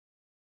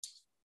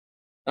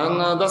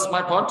 And that's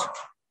my part.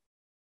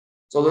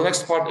 So the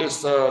next part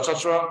is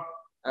Chachra.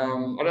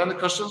 Are there any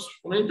questions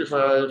for me before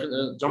I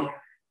jump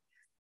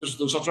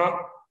to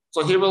Satra?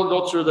 So he will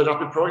go through the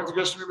Rapid Pro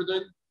integration we were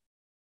doing.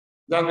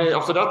 Then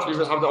after that, we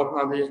will have the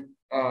OpenID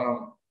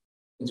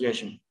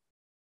integration.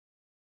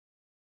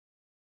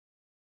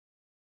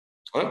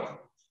 All right.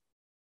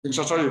 In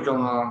Satra, you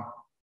can.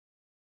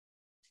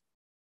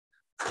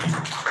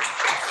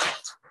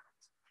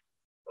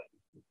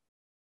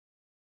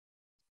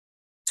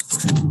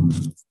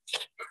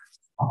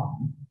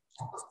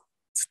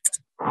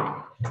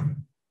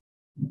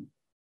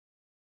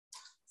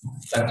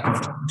 Thank you.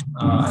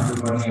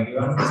 Good morning,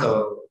 everyone. So,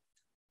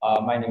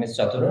 my name is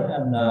Chatura,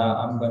 and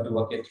I'm going to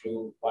walk you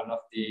through one of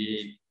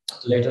the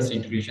latest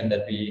integration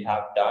that we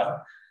have done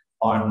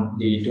on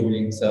the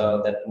toolings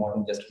that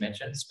Morten just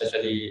mentioned,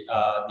 especially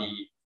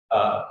the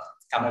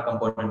camera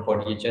component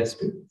for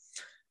DHIS2.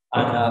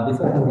 And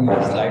before moving to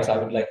the slides, I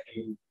would like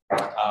to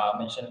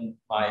mention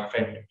my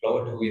friend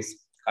Claude, who is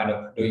kind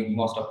of doing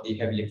most of the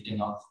heavy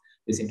lifting of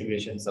this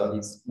integration. So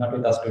he's not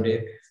with us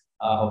today.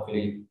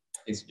 Hopefully,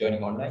 he's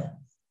joining online.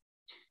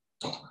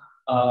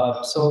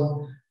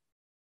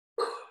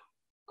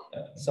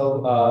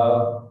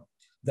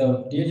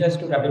 The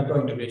DHIS2 Rapid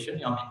Pro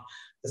integration, I mean,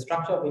 the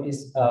structure of it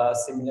is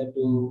similar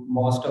to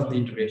most of the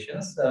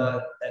integrations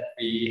that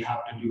we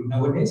have to do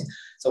nowadays.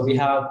 So we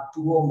have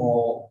two or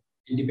more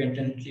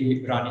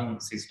independently running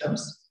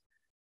systems,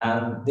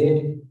 and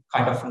they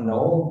kind of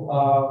know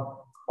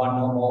one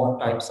or more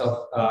types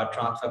of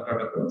transfer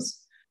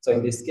protocols. So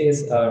in this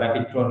case,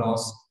 Rapid Pro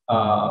knows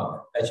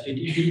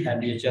HTTP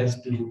and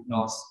DHIS2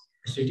 knows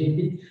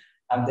HTTP,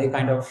 and they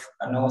kind of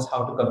knows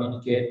how to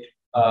communicate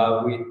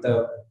with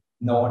the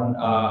known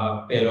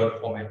payload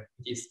format,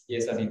 which is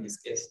JSON in this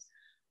case.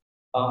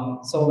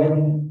 So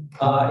when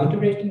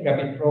integrating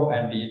Rapid Pro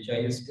and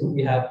DHIS2,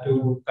 we have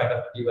to kind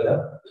of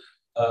develop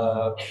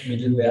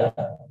middleware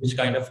which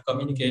kind of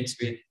communicates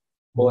with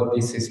both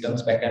these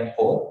systems back and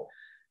forth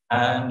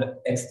and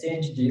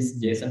exchange these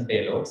JSON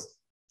payloads.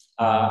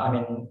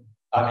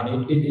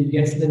 It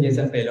gets the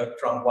JSON payload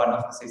from one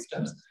of the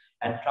systems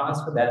and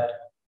transfer that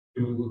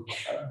to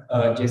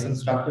a JSON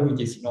structure which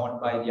is known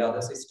by the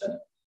other system,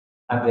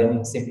 and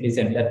then simply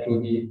send that to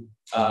the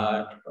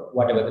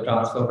whatever the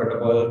transfer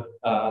protocol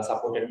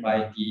supported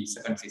by the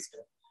second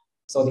system.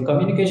 So the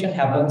communication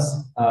happens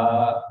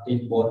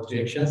in both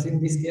directions. In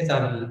this case,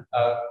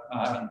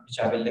 which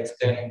I will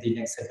explain in the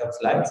next set of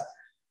slides.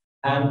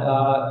 And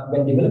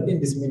when developing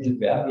this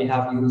middleware, we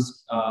have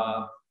used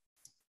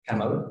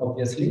Camel,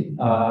 obviously,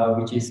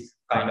 which is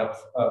kind of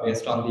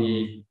based on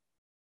the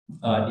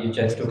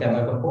DHIS2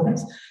 Camel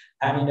components.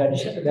 And in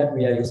addition to that,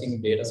 we are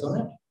using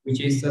DataSonnet, which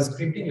is a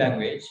scripting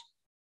language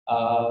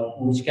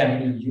which can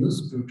be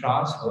used to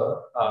transform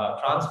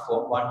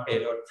one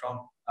payload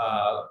from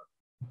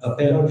a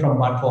payload from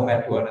one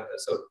format to another.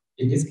 So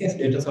in this case,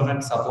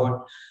 DataSonnet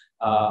support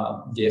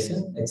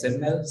JSON,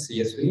 XML,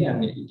 CSV,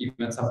 and it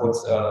even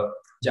supports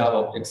Java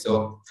objects.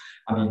 So,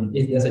 I mean,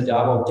 if there's a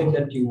Java object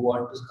that you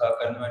want to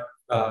convert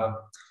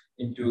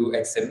into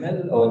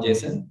XML or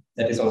JSON,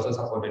 that is also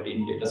supported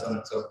in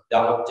DataSonnet. So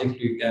Java object,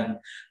 you can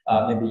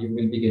maybe you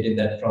will be getting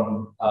that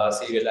from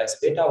serialized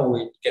data, or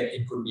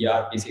it could be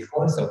RPC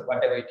code. So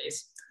whatever it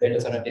is,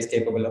 DataSonnet is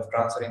capable of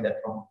transferring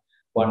that from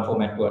one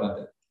format to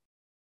another.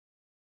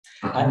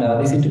 And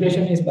this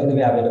integration is, by the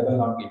way,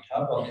 available on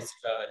GitHub on this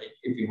link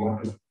if you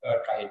want to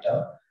try it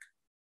out.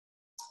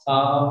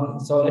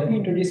 So let me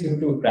introduce you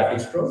to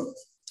Rapid Pro.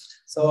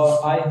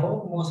 So I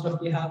hope most of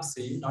you have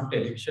seen on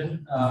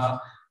television,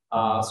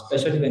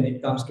 especially when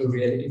it comes to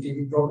reality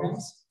TV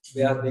programs,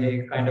 where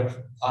they kind of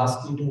ask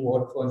you to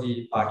vote for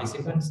the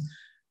participants.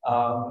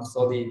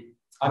 What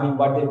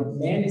they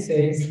mainly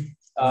say is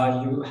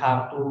you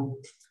have to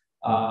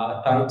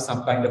type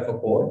some kind of a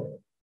code,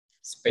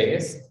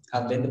 space,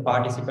 and then the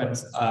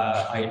participant's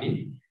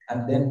ID,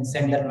 and then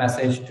send that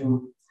message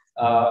to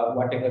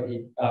whatever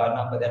the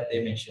number that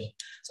they mentioned.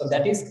 So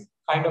that is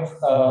kind of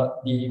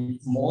the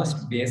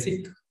most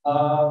basic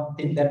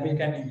thing that we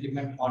can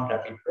implement on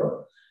Rapid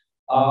Pro.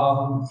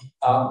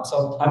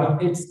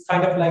 It's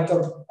kind of like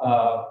a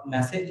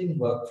messaging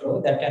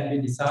workflow that can be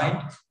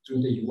designed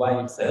through the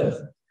UI itself.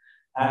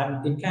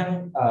 And it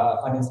can,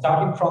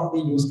 starting from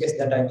the use case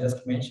that I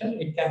just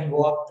mentioned, it can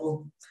go up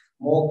to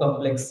more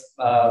complex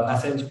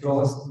message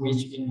flows,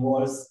 which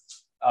involves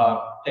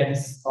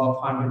tens of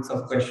hundreds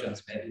of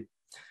questions, maybe.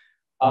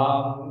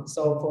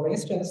 So for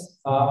instance,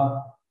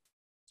 I'm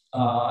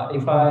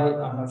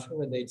not sure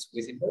whether it's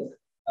visible.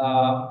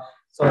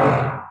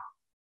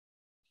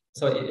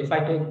 So if I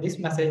take this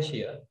message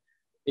here,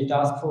 it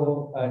asks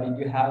for, did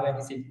you have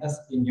any sickness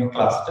in your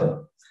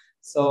cluster?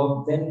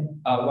 So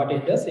then what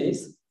it does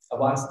is,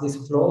 once this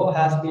flow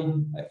has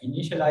been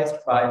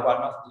initialized by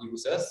one of the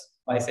users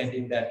by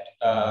sending that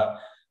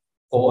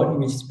code,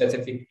 which is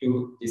specific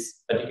to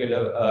this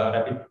particular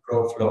Rapid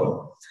Pro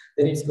flow,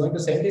 then it's going to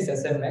send this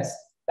SMS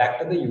back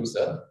to the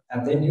user,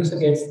 and then user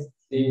gets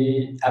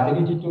the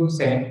ability to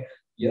send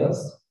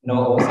yes,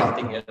 no, or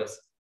something else.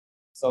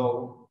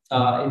 So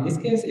in this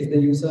case, if the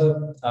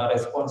user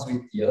responds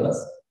with yes,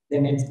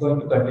 then it's going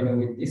to continue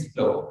with this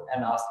flow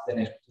and ask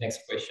the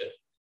next question.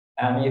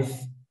 And if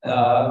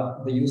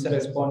the user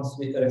responds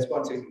with a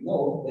response with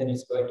no, then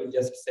it's going to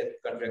just set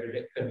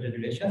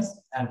congratulations,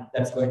 and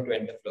that's going to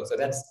end the flow. So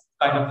that's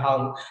kind of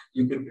how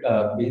you could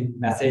build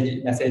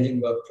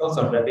messaging workflows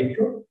on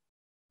RapidPro.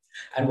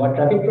 And what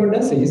RapidPro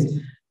does is,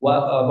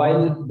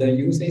 while the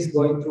user is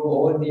going through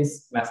all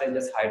these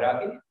messages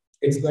hierarchy,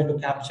 it's going to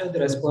capture the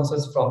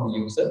responses from the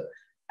user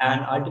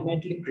and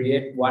ultimately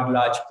create one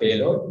large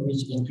payload,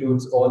 which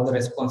includes all the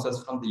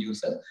responses from the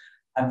user.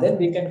 And then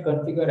we can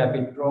configure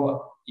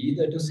RapidPro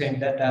either to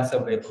send that as a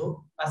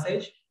webhook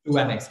message to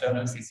an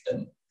external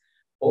system,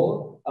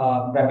 or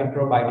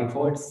RapidPro by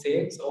default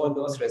saves all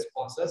those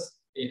responses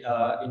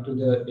into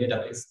the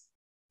database.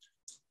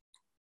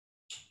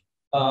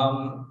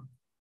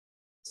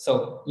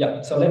 So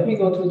let me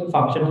go through the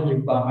functional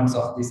requirements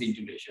of this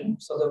integration.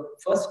 So the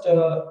first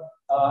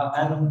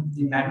and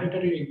the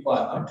mandatory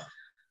requirement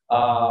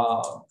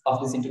of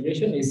this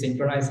integration is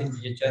synchronizing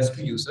DHIS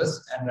to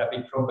users and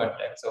RapidPro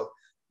contact. So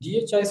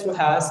DHIS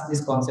has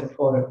this concept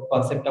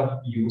of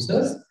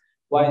users,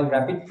 while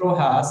RapidPro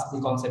has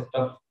the concept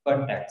of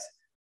contacts.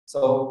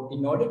 So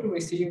in order to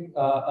receive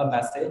a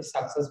message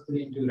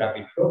successfully into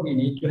RapidPro, we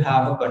need to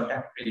have a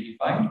contact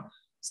predefined.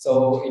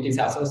 So it is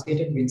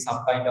associated with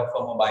some kind of a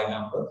mobile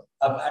number.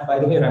 And by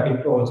the way,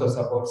 RapidPro also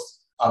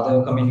supports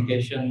other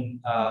communication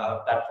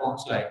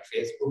platforms like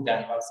Facebook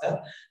and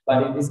WhatsApp.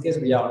 But in this case,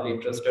 we are only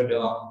interested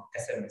on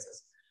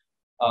SMSs.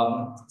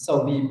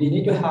 So we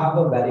need to have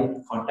a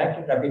valid contact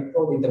in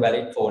RapidPro with a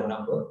valid phone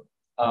number.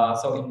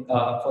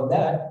 For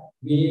that,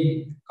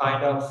 we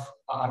kind of,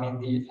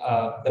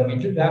 the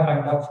middleware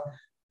kind of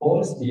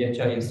calls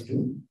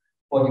DHIS2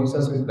 for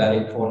users with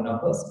valid phone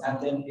numbers, and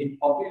then it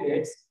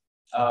populates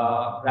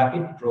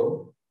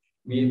RapidPro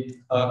with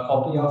a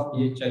copy of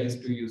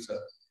DHIS2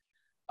 users.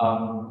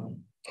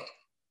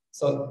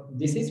 So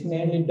this is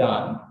mainly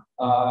done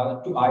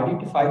to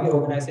identify the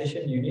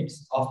organization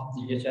units of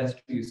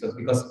DHIS2 users,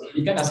 because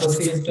we can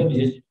associate the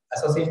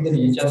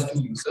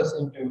DHIS2 users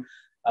into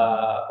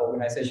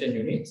organization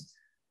units.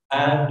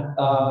 And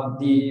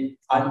the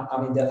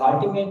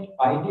ultimate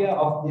idea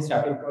of this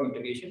RapidPro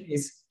integration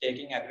is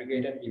taking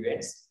aggregated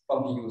events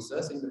from the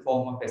users in the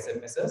form of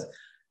SMSs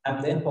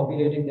and then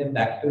populating them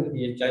back to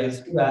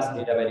DHIS2 as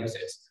data value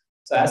sets.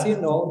 So as you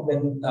know,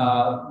 when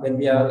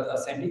we are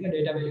sending a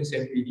data value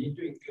set, we need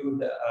to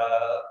include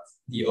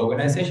the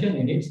organization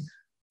units.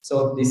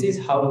 So this is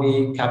how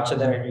we capture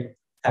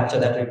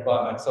that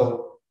requirement.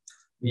 So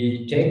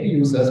we take the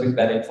users with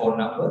valid phone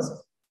numbers,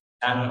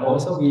 and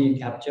also we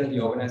capture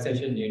the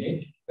organization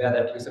unit where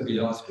that user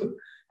belongs to,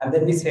 and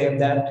then we save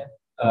that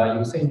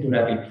user into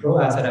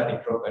RapidPro as a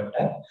RapidPro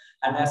contact.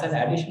 And as an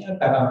additional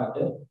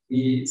parameter,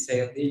 we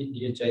save the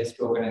DHIS2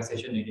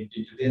 organization unit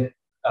into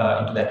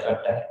that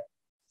contact.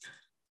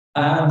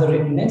 And the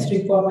next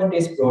requirement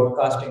is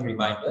broadcasting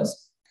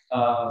reminders.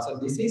 So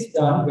this is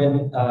done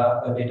when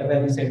a data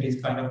value set is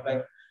kind of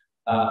like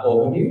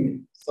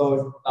overviewed.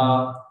 So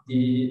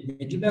the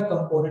middleware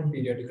component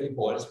periodically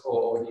calls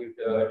for overviewed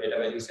data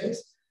value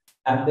sets,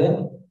 and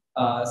then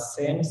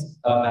sends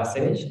a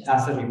message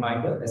as a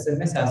reminder,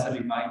 SMS as a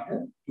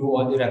reminder to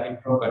all the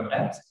RapidPro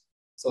contacts,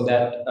 so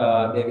that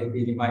they will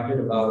be reminded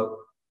about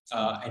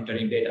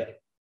entering data.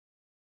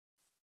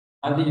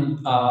 And the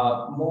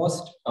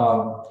most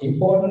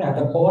important and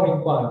the core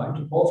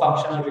requirement, core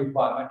functional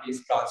requirement,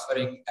 is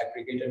transferring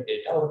aggregated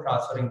data or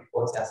transferring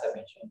reports, as I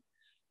mentioned.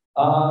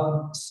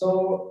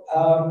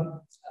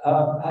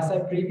 As I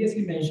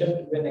previously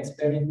mentioned when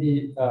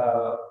explaining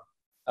how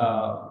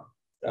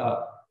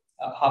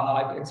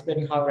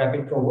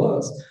RapidPro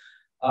works,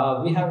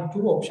 we have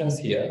two options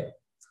here.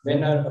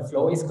 When a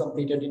flow is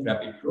completed in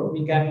RapidPro,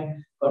 we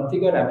can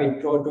configure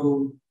RapidPro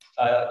to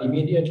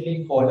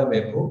immediately call a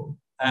webhook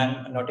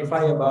and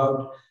notify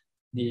about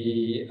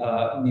the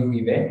new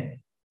event.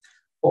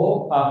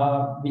 Or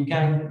we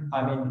can,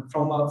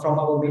 from our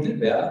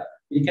middleware,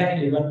 we can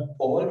even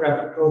call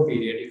RapidPro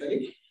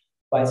periodically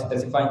by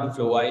specifying the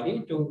flow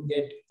ID to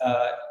get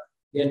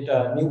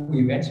new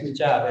events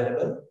which are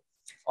available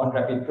on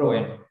RapidPro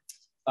end.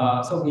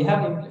 So we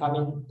have,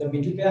 the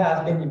middleware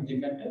has been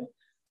implemented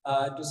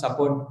to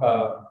support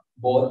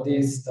both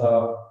these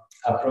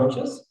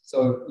approaches.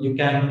 So you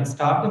can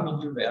start the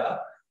middleware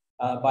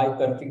by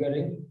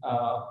configuring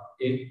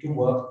it to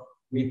work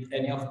with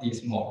any of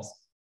these modes.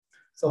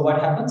 So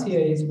what happens here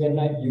is when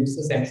a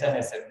user sends an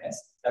SMS,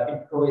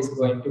 RapidPro is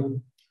going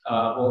to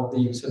walk the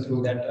user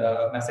through that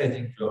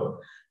messaging flow.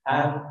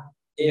 And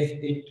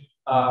if the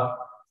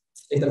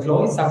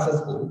flow is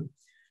successful,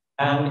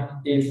 and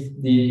if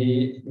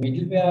the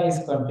middleware is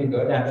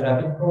configured and the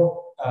RapidPro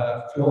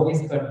flow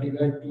is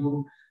configured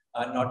to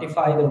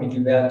notify the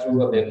middleware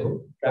through a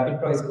webhook,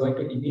 RapidPro is going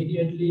to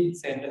immediately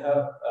send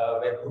a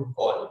webhook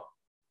call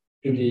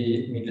to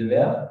the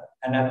middleware.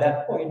 And at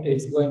that point,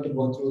 it's going to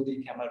go through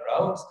the camel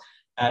routes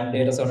and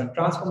data source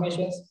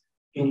transformations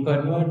to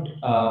convert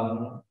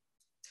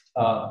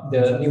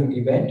the new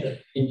event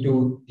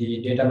into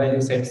the data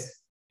value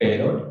sets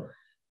payload.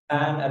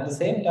 And at the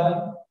same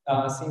time,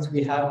 since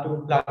we have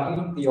to plug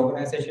in the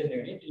organization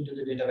unit into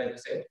the data value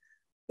set,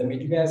 the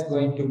middleware is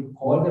going to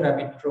call the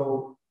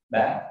RabbitPro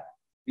back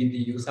with the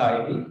user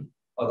ID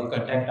or the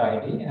contact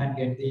ID and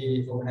get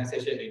the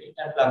organization unit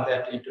and plug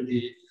that into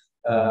the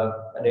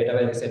data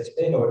value sets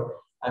payload,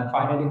 and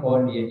finally call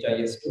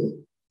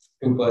DHIS2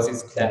 to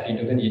persist that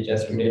into the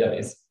DHIS2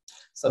 database.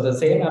 So the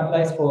same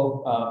applies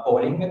for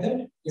polling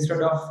method.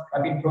 Instead of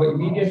RabbitPro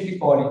immediately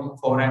calling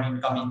for an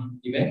incoming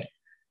event,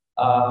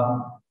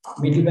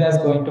 middleware is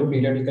going to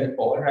periodically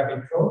call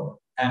RabbitPro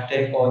and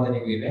take all the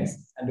new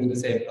events and do the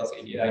same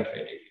procedure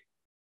iteratively.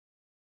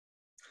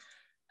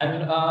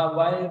 And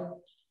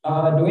while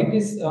doing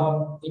this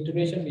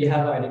integration, we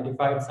have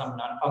identified some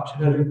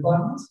non-functional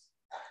requirements.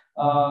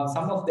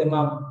 Some of them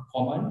are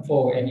common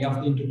for any of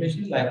the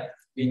integrations, like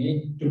we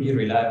need to be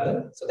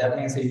reliable. So that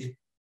means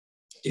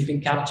if we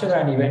capture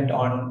an event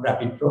on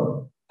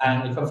RabbitPro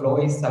and if a flow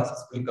is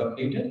successfully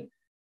completed,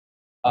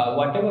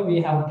 whatever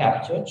we have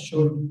captured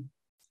should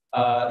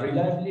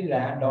reliably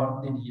land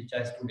on the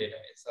DHIS2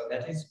 database. So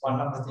that is one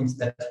of the things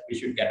that we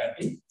should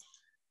guarantee.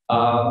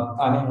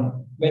 I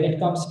mean, when it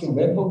comes to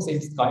webhooks,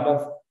 it's kind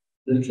of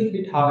a little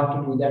bit hard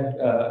to do that,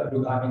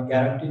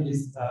 guarantee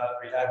this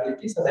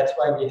reliability. So that's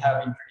why we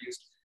have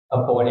introduced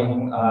a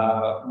polling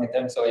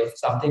method. So if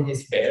something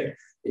is failed,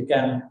 it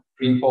can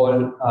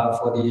re-poll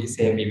for the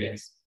same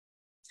events.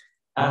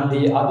 And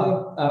the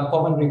other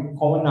common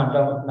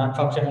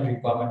non-functional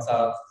requirements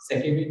are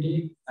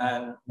security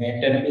and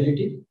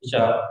maintainability, which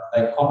are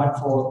like common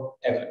for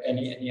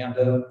any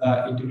other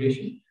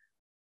integration.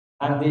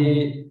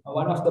 And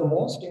one of the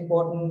most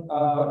important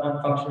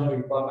non-functional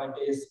requirement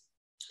is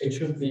it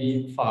should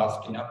be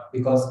fast enough,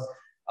 because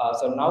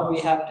so now we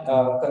have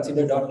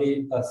considered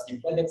only a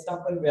simple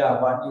example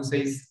where one user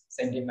is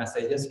sending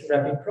messages to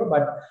RabbitPro,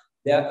 but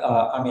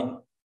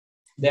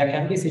there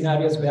can be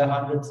scenarios where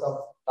hundreds of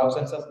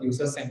thousands of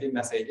users sending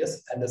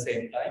messages at the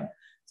same time.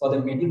 So the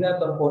middleware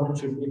component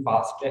should be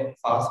fast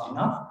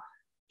enough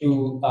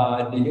to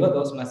deliver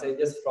those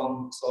messages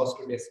from source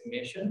to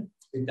destination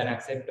with an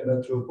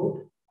acceptable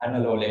throughput and a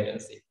low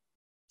latency.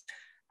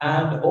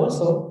 And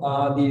also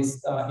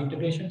these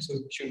integrations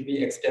should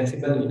be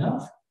extensible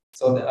enough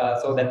so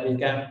that we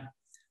can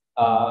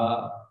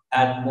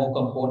add more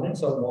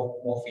components or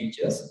more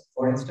features.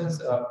 For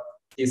instance,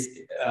 this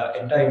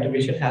entire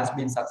integration has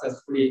been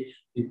successfully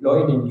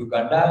deployed in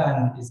Uganda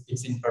and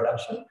it's in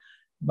production,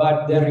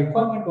 but their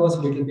requirement was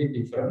a little bit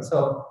different.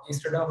 So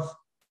instead of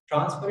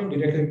transferring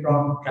directly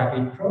from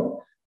RabbitPro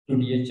to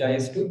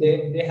DHIS2,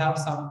 they have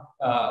some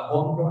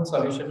homegrown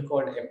solution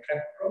called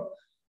MTrackPro.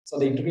 So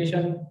the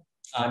integration,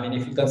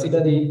 if you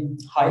consider the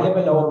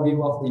high-level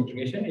overview of the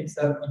integration, it's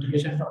an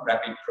integration from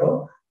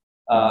RabbitPro.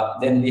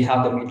 Then we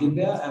have the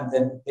middleware, and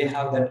then they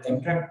have that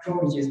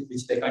MTrackPro,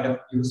 which they kind of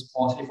use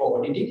mostly for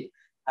auditing.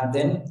 And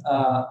then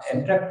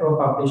MTrackPro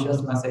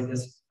publishes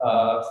messages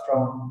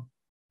from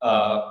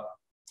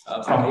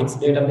its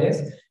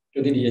database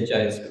to the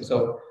DHIS2.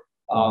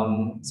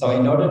 So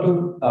in order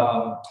to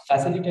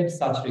facilitate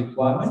such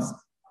requirements,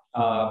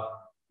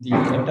 the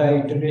entire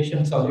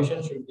integration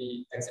solution should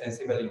be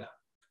extensible enough.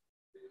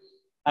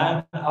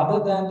 And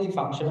other than the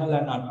functional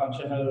and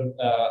non-functional,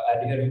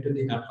 adhering to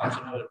the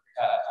non-functional,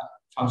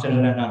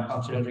 functional and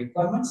non-functional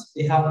requirements,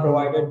 we have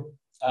provided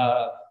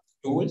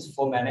tools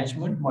for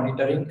management,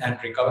 monitoring, and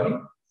recovery.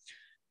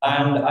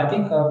 And I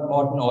think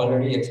Morten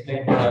already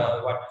explained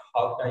what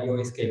UiO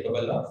is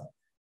capable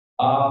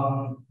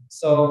of.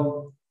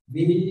 So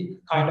we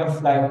kind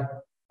of like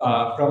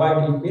provide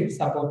inbuilt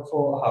support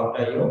for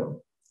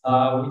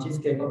UiO, which is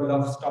capable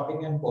of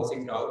stopping and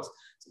pausing routes,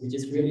 which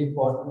is really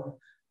important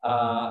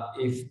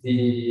if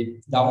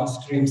the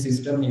downstream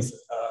system is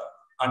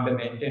under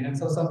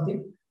maintenance or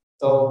something.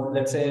 So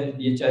let's say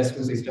the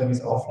DHIS2 system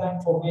is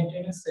offline for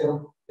maintenance,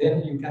 so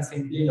then you can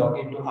simply log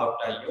into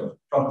UiO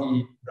from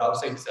the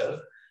browser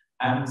itself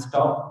and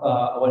stop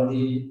all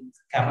the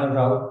camel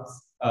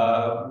routes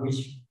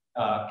which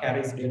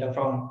carries data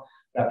from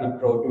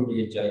RabbitPro to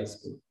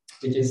DHIS2,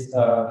 which is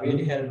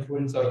really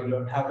helpful. So you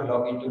don't have to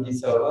log into the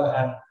server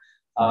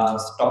and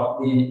stop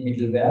the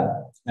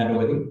middleware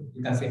manually.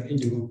 You can simply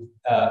do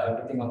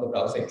everything on the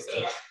browser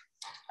itself.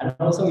 And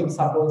also it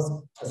supports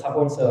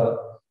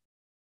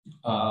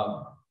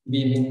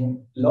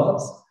beaming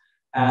logs,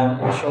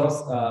 and it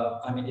shows,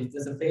 if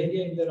there's a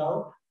failure in the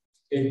route,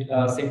 it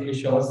simply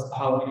shows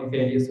how many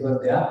failures were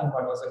there and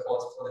what was the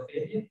cause for the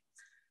failure.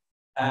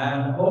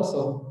 And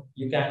also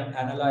you can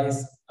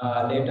analyze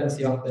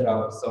latency of the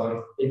route.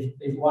 So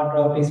if one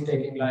route is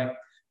taking like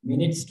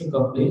minutes to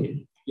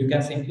complete, you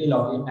can simply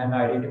log in and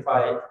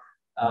identify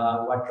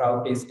what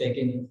route is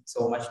taking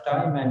so much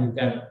time, and you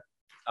can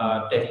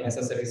take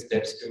necessary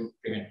steps to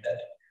prevent that.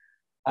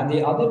 And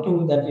the other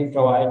tool that we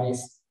provide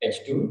is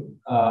H2.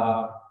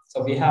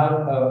 So we have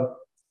a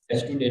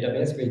H2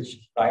 database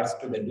which writes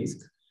to the disk.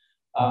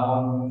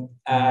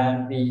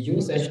 And we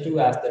use H2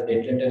 as the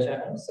data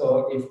channel.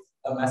 So if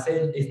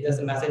there's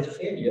a message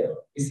failure,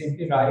 we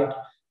simply write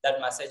that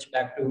message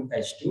back to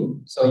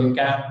H2. So you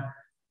can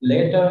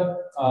later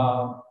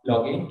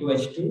log into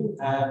H2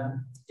 and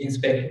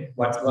inspect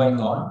what's going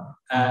on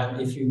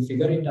And if you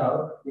figure it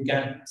out, you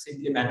can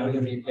simply manually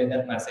replay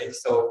that message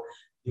so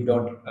you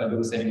don't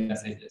lose any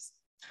messages.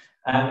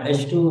 And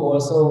H2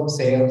 also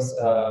saves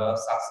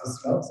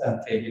success logs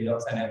and failure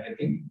logs and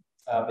everything.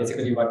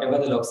 Basically, whatever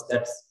the logs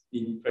that's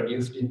being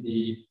produced in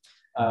the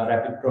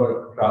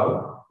RapidPro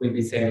crowd will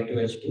be saved to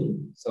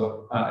H2.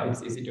 So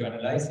it's easy to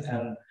analyze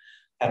and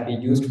can be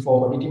used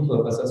for auditing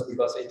purposes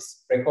because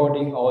it's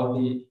recording all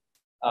the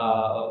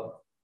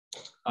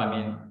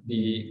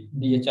the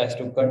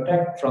DHIS2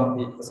 contact from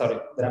the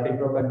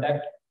RapidPro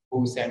contact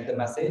who sent the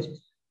message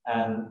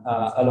and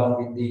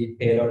along with the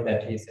payload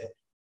that he sent.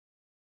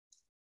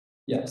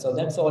 Yeah, so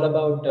that's all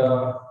about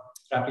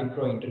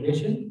RapidPro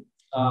integration.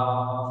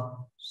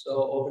 So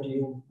over to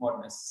you,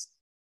 Mortness.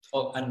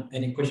 Oh, and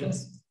any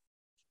questions?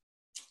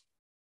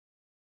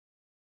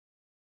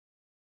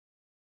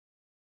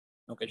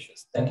 No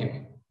questions. Thank you. Is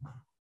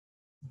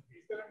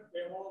there a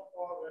demo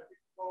for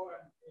Vigiflow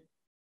and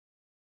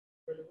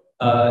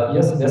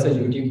yes, there's a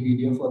YouTube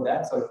video for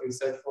that. So if you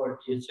search for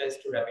DHIS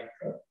to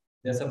RapidPro,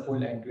 there's a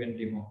full end-to-end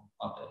demo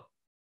of that.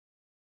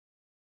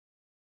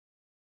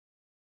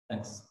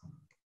 Thanks.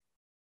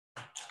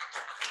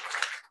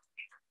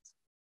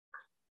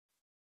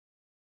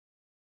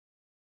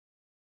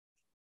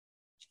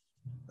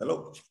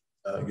 Hello,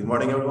 good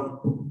morning,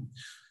 everyone.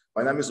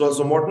 My name is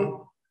also Morten.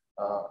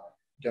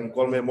 You can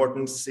call me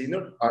Morten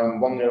Senior. I'm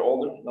 1 year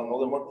older than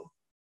other Morten.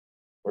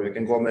 Or you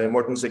can call me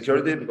Morten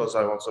Security because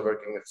I'm also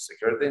working with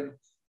security.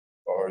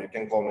 Or you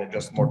can call me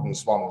just Morten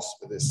Svanes,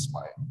 but this is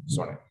my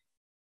surname.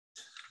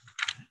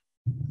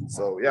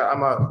 So yeah,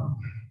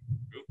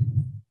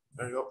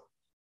 there you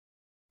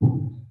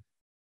go.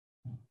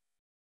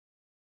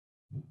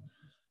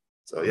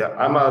 So yeah,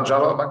 I'm a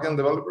Java backend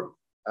developer.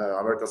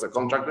 I worked as a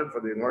contractor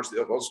for the University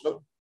of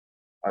Oslo.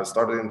 I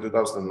started in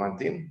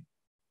 2019.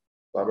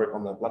 So I work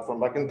on the platform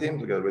backend team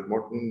together with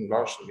Morten,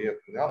 Lars, and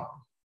Jan.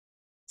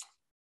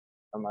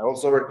 And I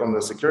also work on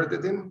the security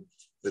team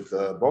with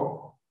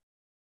Bob,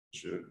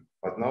 which you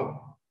might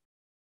know,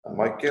 and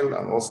Michael,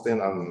 and Austin,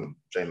 and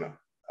Jamie,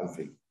 and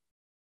Phil.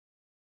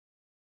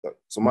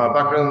 So my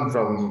background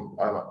from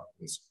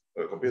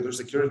computer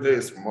security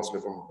is mostly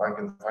from bank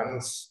and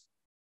finance.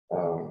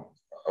 I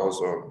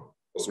also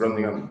was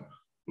running a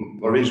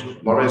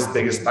Norway's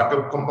biggest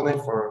backup company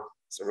for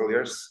several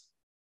years.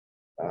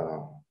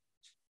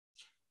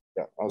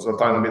 Yeah, also a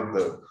tiny bit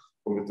the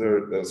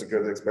computer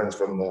security experience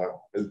from the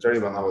military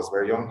when I was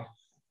very young.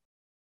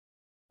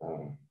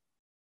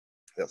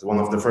 That's one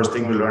of the first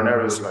things we learn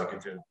there is like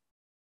if you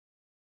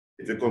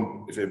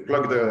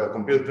plug the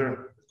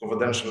computer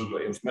confidential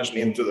information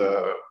into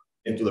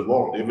the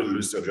wall, you will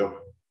lose your job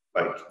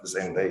like the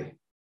same day.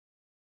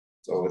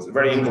 So it's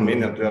very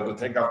inconvenient to have to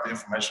take out the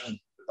information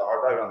with the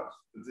hard drive and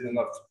put it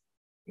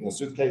in a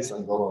suitcase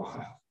and go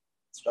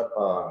strap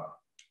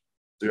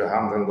to your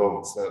hand and go.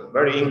 It's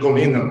very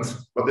inconvenient,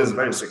 but it's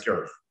very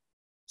secure.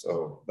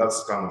 So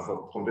that's kind of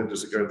what computer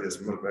security is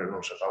very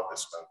much about,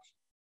 this like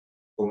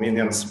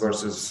convenience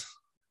versus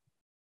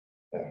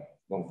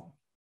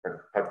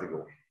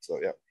non-practical. So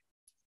yeah.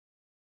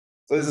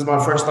 So this is my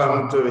first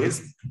time to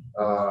HISP.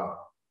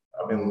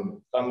 I've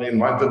been kindly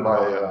invited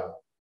by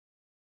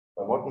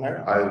Morten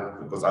here.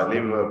 Because I've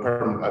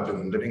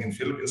been living in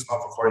Philippines now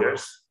for 4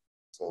 years.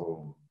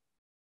 So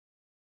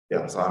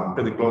yeah, so I'm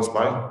pretty close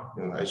by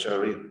in the Asia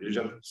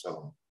region.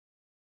 So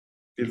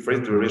feel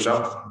free to reach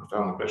out if you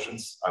have any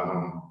questions. I'm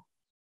on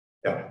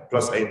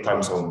 +8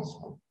 time zones.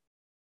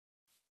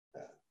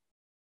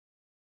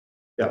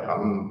 Yeah,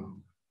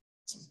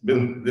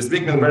 this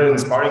week been very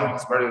inspiring.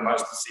 It's very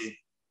nice to see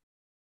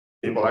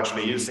people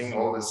actually using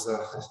all this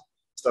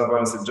stuff I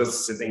was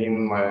just sitting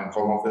in my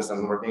home office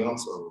and working on.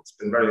 So it's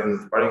been very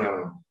inspiring.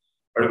 I'm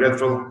very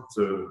grateful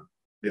to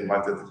be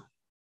invited to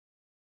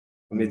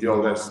meet you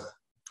all guys.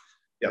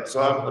 Yeah,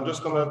 so I'm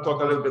just going to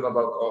talk a little bit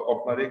about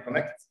OpenID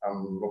Connect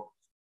and what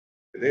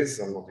it is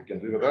and what you can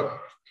do with that.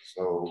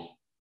 So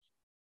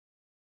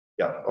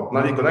yeah,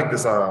 OpenID Connect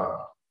is an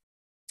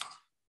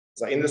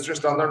industry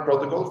standard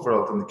protocol for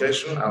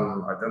authentication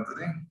and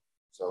identity.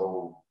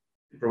 So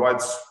it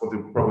provides what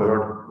you probably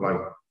heard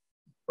like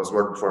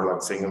password for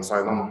like single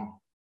sign-on.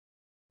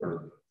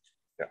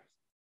 Yeah.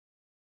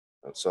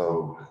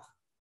 So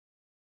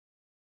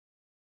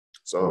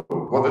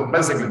what it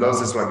basically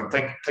does is like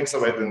it takes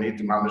away the need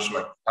to manage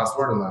like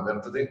password and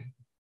identity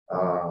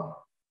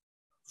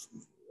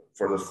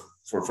for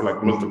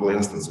like multiple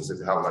instances. If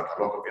you have like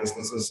a lot of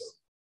instances,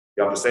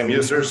 you have the same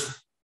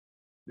users.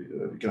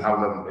 You can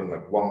have them in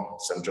like one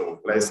central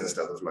place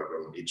instead of like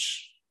on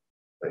each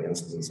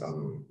instance,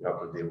 and you have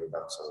to deal with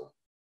that.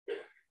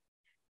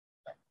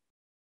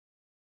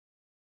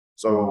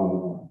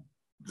 So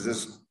this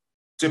is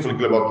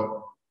typically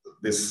what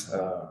this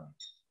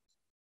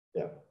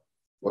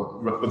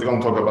what we're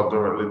going to talk about a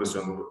little bit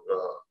soon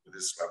with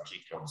this key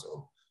cloud.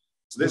 So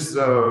this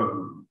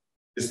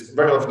is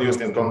very often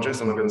used in countries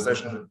and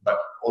organizations that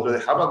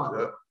already have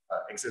an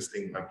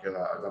existing like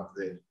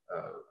identity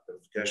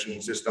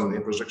verification system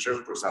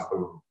infrastructure. For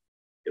example,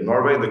 in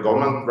Norway, the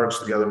government works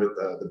together with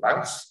the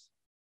banks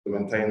to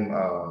maintain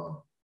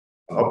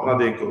an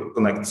OpenID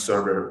Connect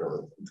server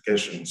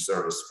authentication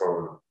service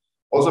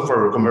also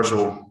for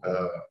commercial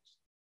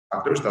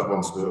actors that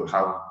wants to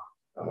have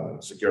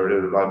security,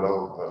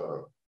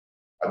 reliable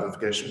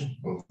authentication.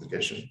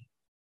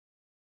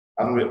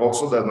 And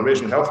the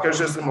Norwegian healthcare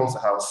system also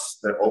has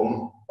their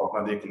own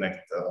OpenID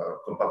Connect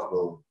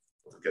compatible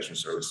authentication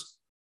service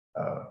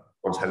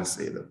called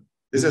HealthSeed.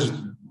 This is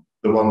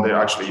the one they're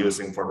actually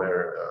using for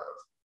their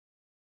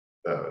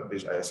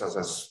these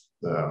ISSS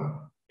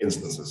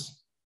instances.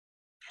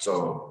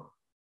 So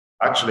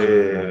actually,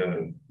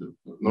 the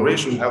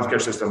Norwegian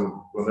healthcare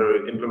system, when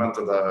they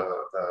implemented the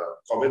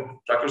COVID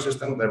tracker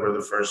system, they were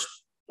the first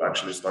to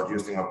actually start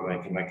using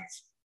OpenID Connect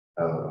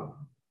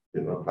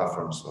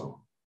platform.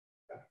 So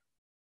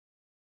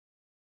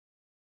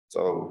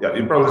yeah,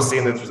 you've probably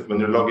seen it when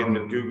you log in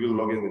with Google,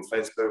 log in with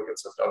Facebook,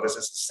 etc. This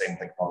is the same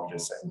technology,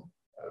 same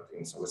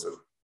thing. So it's a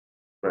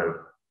very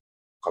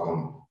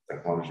common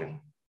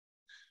technology.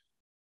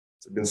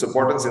 It's been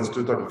supported since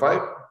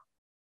 2005.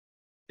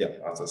 Yeah,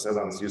 as I said,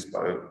 and it's used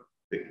by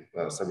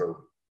several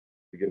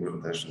big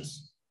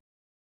implementations.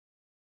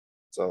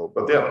 So,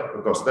 but yeah,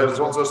 of course, there's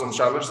also some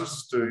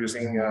challenges to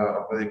using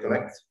OpenID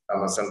Connect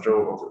and a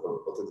central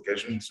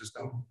authentication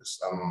system.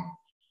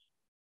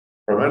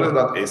 Primarily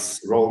that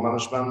is role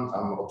management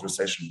and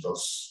authorization.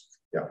 Those,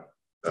 yeah,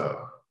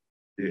 the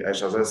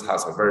HSS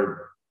has a very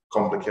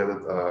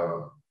complicated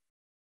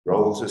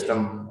role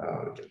system.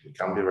 It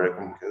can be very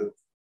complicated.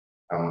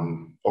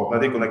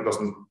 OpenID Connect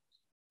doesn't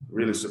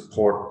really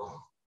support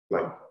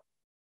like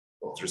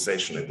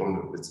authorization.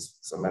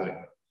 It's a mainly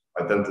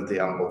identity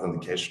and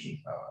authentication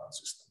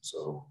system.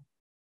 So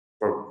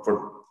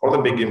for all the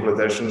big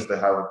implementations, they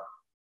have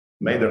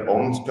made their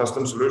own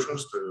custom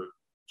solutions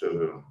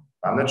to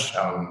manage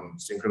and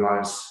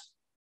synchronize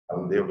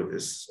and deal with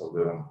this. So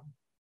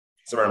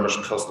it's very much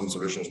custom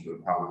solutions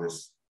to handle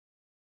this.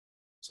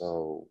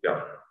 So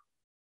yeah.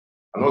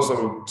 And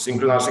also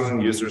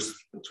synchronizing users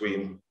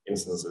between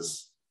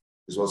instances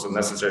is also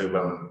necessary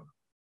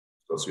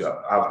because you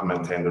have to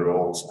maintain the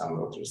roles and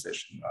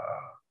authorization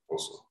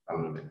also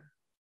manually.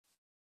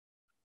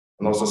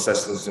 And also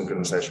session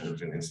synchronization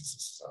between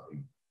instances, I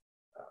think,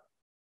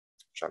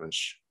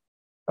 challenge.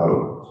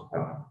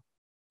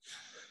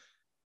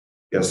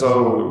 Yeah,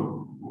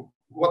 so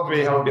what we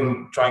have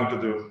been trying to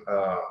do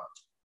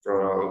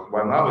for a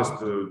while now is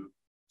to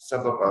set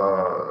up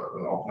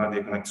an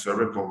OpenID Connect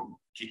server called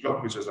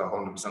Vigiflow, which is a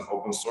 100%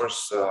 open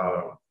source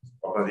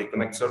OpenID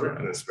Connect server,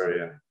 and it's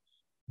very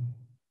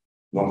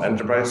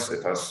non-enterprise.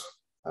 It has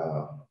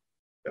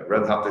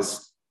Red Hat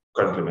is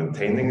currently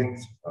maintaining it.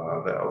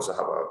 They also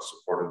have a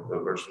supported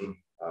version.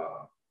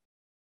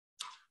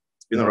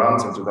 It's been around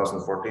since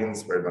 2014.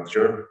 It's very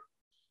mature,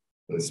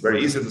 and it's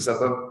very easy to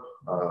set up.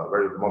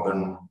 Very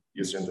modern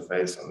user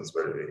interface, and it's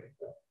very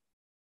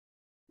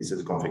easy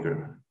to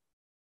configure.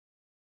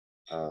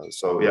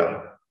 So yeah,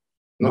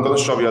 I'm not going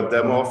to show you a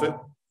demo of it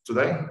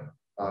today.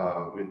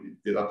 We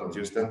did that on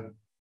Tuesday.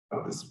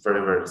 It's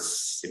very, very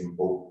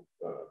simple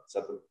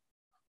setup.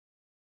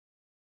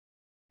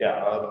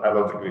 Yeah, I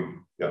don't think we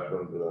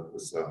don't do that.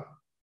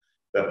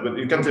 But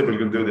you can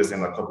typically do this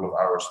in a couple of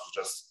hours to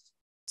just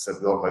set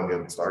it up and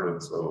get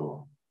started.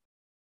 So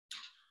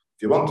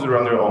if you want to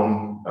run your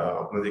own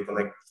OpenID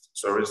Connect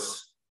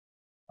service,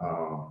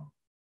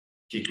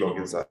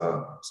 Vigiflow is a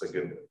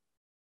good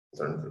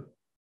alternative.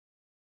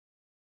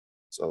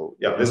 So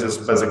yeah, this is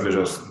basically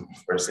just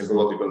very simple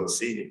what you're going to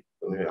see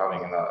when you're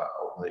having an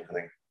OpenID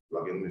Connect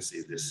plugin. You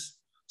see this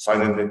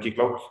sign in with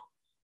Vigiflow.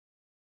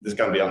 This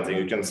can be anything.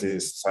 You can see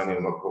sign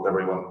in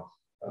whatever you want.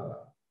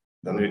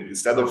 Then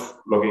instead of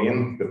logging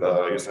in with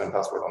a user and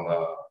password on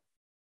the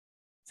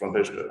front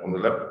page on the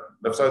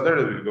left side there,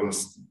 you're going to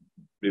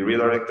be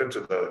redirected to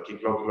the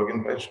Vigiflow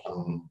login page.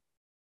 And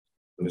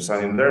when you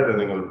sign in there, then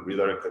you're going to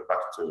redirect it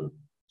back to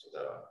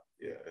the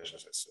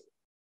HSS.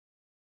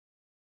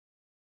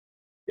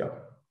 Yeah.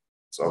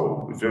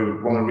 So if you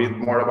want to read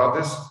more about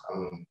this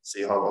and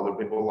see how other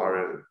people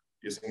are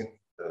using it,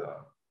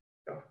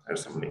 yeah,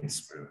 there's some links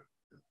for you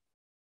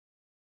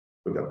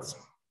to look at.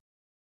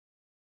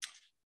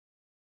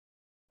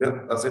 Yeah,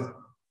 that's it.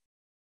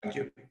 Thank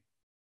you.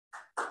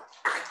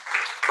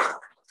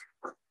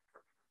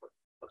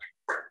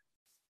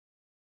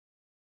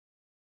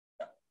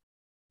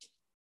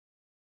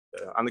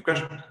 Any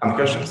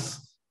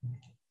questions?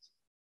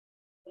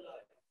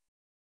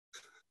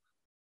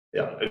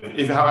 Yeah, if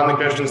you have any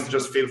questions,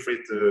 just feel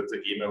free to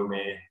email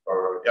me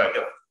or yeah,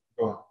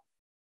 go on.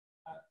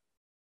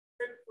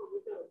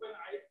 With the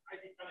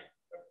OpenID Connect,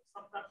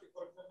 sometimes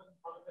for example,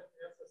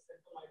 there's a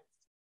centralized,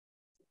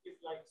 it is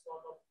like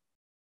sort of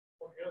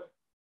for help.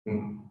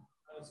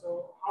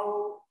 So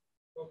how,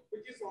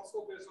 which is also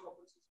based on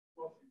open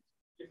source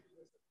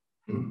technology.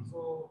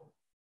 So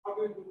how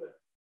do you do that?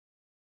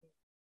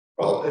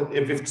 Well,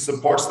 if it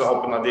supports the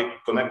OpenID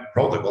Connect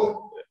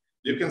protocol,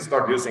 you can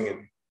start using it.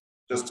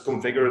 Just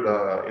configure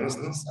the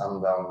instance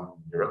and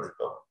you're ready to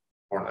go,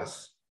 more or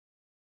less.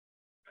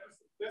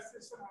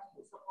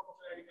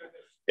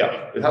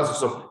 Yeah, it has to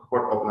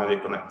support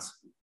OpenID Connect.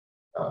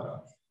 Yeah.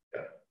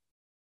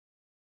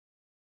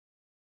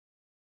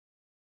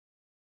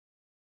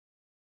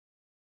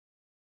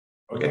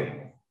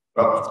 Okay.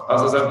 Well,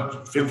 as I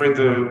said, feel free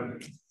to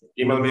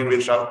email me,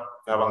 reach out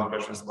if you have any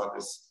questions about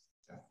this.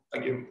 Yeah.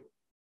 Thank you.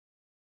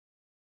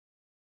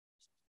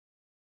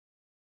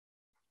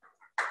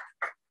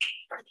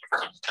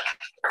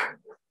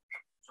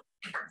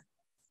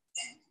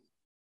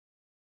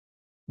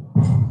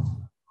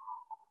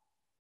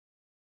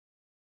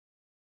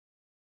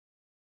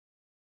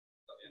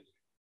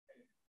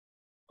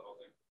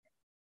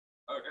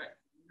 Okay.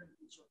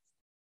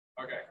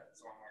 Okay.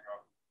 So I'm gonna go.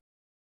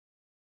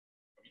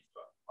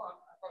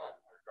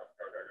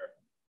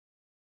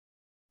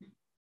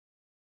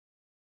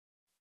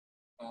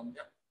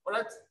 Yeah. All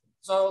right.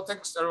 So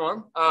thanks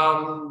everyone.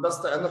 That's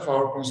the end of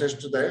our conversation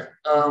today.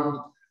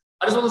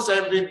 I just want to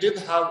say we did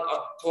have a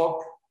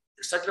talk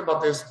exactly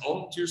about this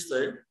on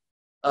Tuesday.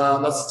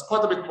 That's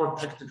quite a bit more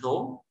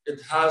technical.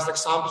 It has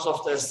examples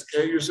of the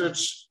SDK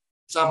usage,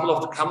 example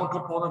of the common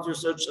component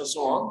usage, and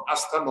so on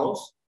as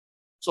demos.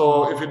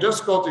 So if you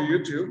just go to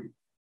YouTube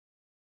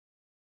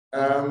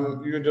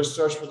and you just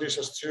search for this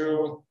as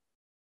two,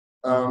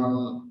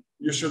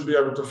 you should be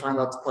able to find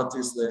that quite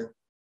easily.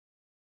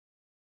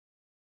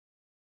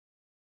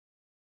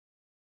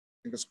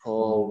 I think it's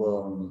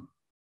called,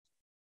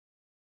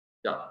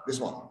 yeah, this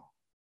one.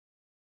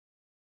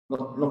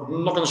 I'm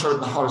not going to show it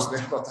now,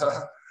 obviously, but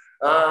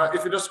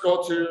if you just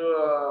go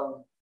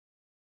to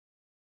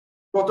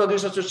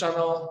this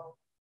channel,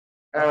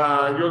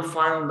 you'll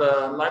find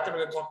the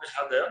 90-minute talk we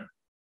had there,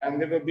 and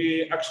there will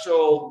be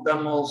actual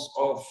demos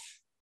of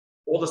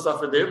all the stuff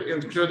we did,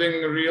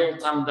 including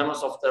real-time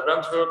demos of the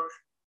event hook,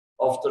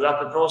 of the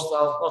Rapid Pro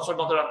stuff,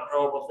 not the Rapid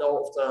Pro, but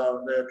all of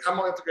the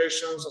camel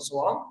integrations and so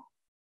on.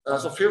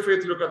 So feel free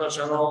to look at our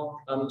channel.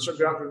 I'm sure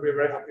Grant will be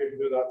very happy to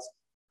do that.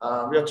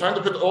 We are trying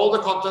to put all the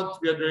content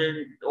we are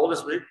doing all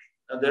this week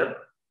there.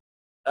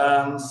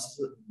 And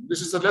this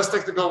is the less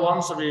technical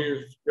one, so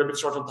we're a bit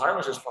short on time,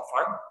 which is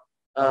fine.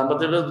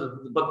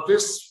 But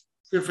please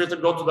feel free to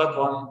go to that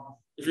one.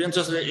 If you're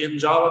interested in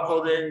Java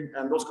coding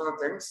and those kind of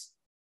things,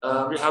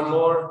 we have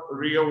more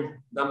real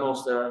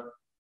demos there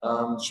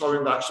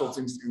showing the actual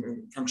things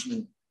in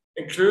functioning,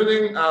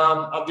 including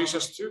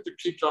additions to the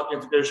key clock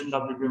integration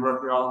that we've been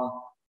working on,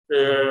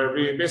 where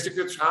we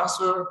basically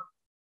transfer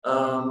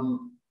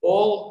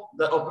all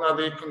the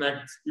OpenID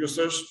Connect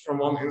users from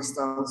one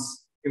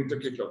instance into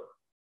Keycloak.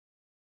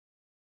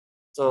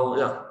 So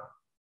yeah,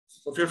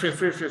 so feel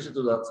free to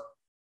do that.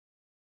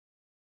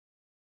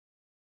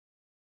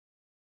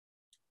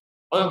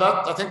 Other than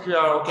that, I think we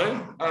are okay.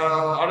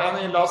 Are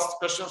there any last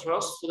questions for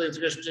us, for the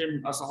integration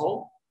team as a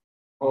whole?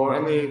 Or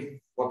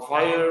any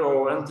fire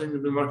or anything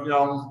we've been working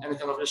on, any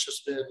kind of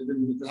issues we've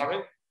been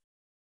having?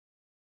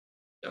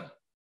 Yeah,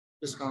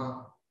 this kind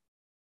of,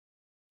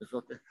 if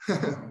okay.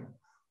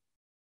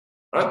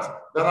 Right,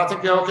 then I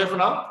think we're okay for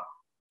now.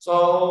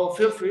 So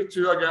feel free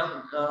to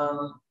again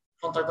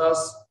contact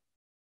us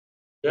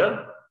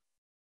here.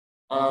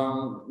 We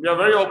are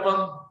very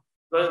open.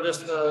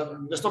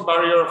 There's no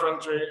barrier of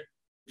entry.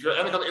 If you have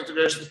any kind of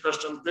integration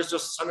question, please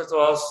just send it to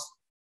us.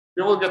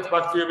 We will get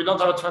back to you. We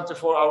don't have a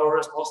 24-hour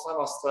response time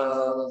as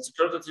the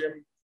security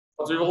team,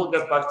 but we will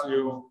get back to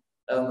you.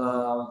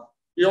 And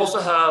we also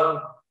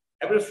have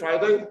every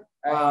Friday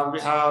we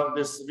have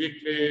this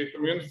weekly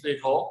community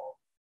call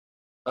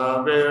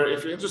where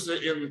if you're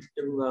interested in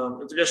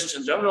integrations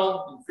in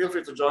general, feel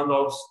free to join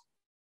those.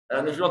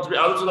 And if you want to be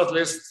added to that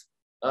list,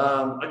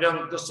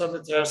 again, just send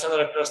it here, send a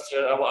request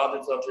here. I will add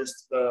it to that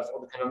list for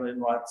the calendar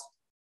invite.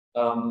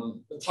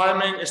 The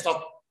timing is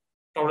not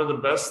probably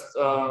the best.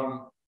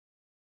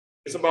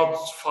 It's about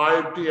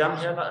 5 p.m.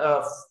 here.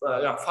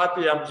 5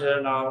 p.m.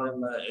 here now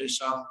in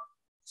Asia.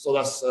 So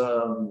that's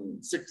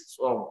 6.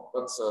 Well,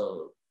 that's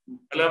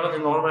 11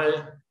 in Norway,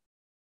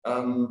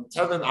 and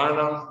 10 in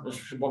Ireland.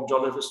 If Bob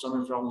Joliffe is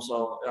coming from.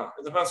 So yeah,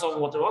 it depends on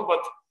what you want.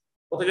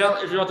 But again,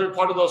 if you want to be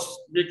part of those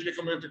weekly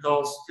community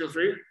calls, feel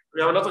free.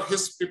 We have a lot of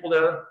HIS people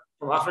there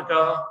from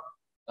Africa,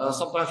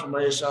 sometimes from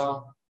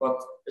Asia,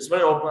 but it's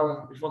very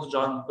open. If you want to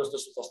join, just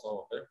let us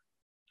know. Okay.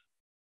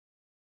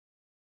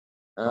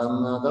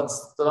 And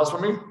that's the last for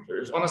me.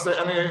 If honestly,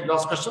 any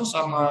last questions? I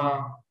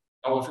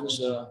will finish.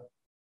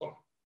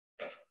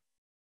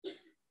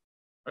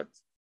 Right,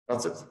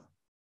 that's it.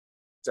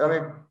 Is there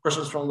any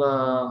questions from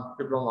the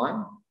people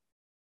online?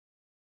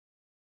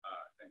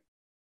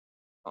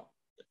 Oh.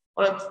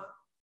 All right.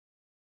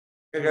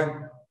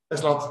 Again,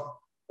 thanks a lot.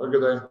 Have a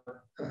good day.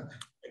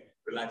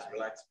 Relax.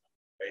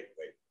 Wait.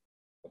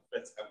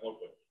 Let's have more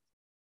questions.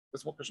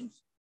 There's more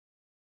questions?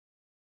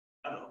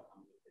 I don't know.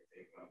 I'm just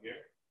taking one here.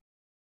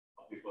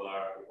 People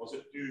was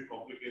it too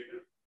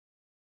complicated?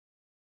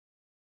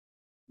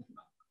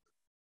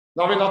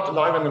 No, we're not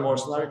live anymore,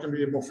 so now you can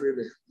be more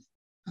freely.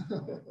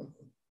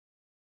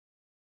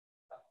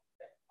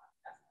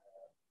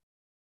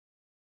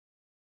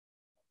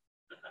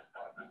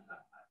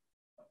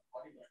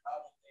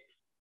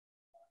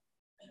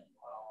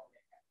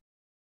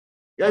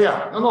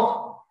 Yeah.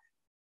 No.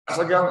 As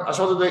again, I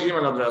showed you the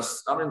email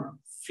address. I mean,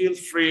 feel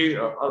free.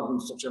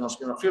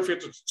 Feel free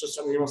to just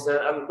send emails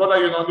there. And but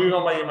you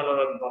know my email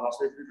already,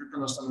 so if you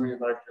can send me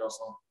directly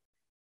also.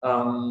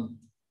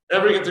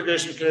 every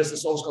integration case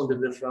is always going to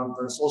be different,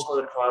 and it's always going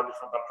to require a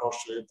different approach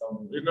to it.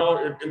 And you know,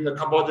 in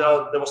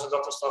Cambodia, there was a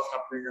lot of stuff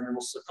happening, and it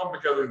was a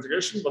complicated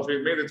integration, but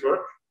we made it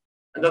work.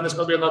 And then it's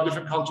going to be in a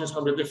different country, it's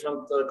going to be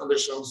different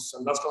conditions,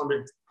 and that's going to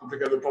be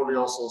complicated probably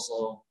also.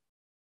 So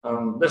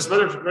there's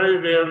very, very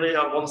rarely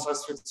a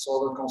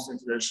one-size-fits-all when it comes to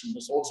integration.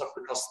 It's also have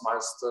to be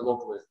customized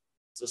locally.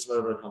 It's just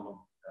very, very common.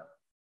 Yeah.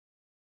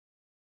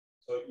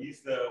 So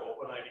is the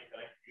OpenID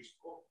Connect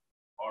useful,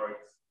 or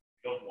it's,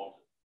 you don't want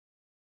it?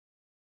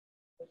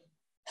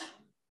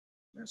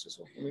 Yes, it's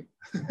for me.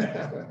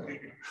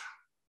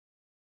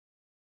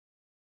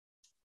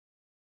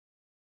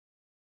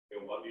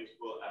 One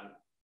useful and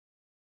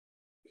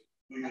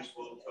two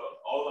useful. So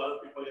all other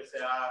people just say,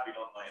 we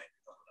don't know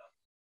anything about that.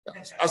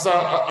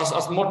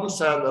 As Morten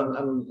said,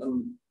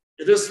 and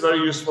it is very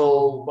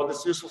useful, but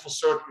it's useful for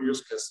certain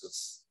use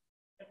cases.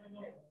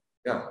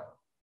 Yeah.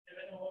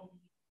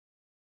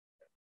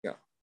 Yeah.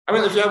 I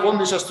mean, if you have one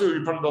DHIS2,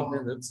 you probably don't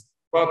need it.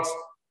 But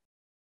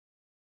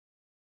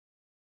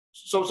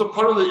so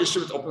part of the issue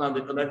with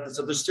OpenID Connect is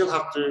that you still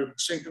have to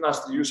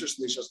synchronize the users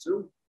in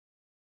DHIS2,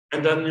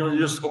 and then you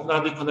use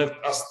OpenID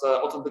Connect as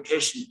the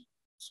authentication,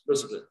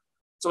 basically.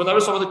 So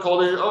whenever somebody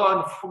calls you, oh,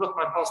 I forgot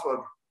my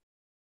password,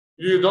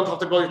 you don't have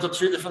to go into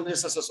 3 different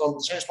instances on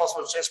change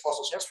password, change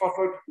password, change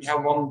password. You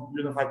have one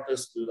unified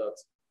place to do that.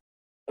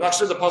 And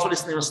actually, the password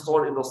isn't even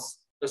stored in those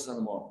places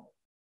anymore.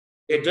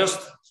 It just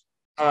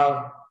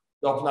have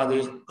the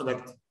OpenID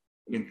Connect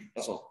link,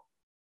 that's all.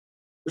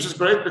 Which is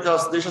great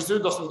because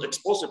DHIS2 doesn't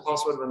expose your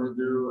password when you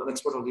do an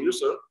export of the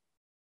user.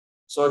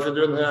 So if you're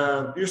doing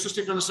a user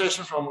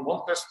synchronization from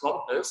one place to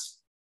another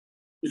place,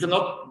 you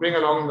cannot bring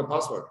along the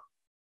password.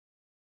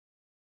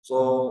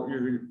 So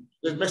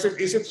it makes it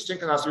easy to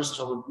synchronize users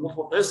over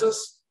multiple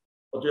places,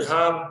 but you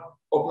have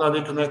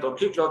OpenID Connect or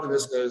Keycloak in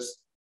this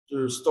case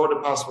to store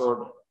the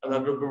password, and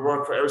then it will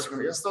work for every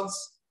single instance.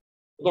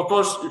 But of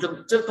course, you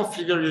can still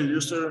configure your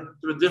user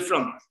to be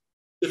different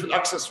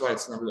access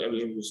rights in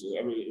every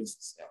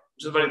instance, yeah,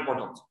 which is very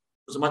important.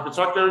 Because it might be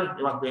tracker,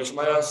 it might be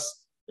HMIS,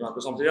 it might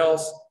be something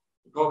else,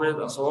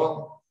 COVID, and so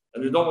on.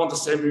 And you don't want the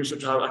same user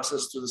to have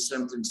access to the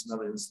same things in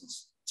every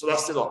instance. So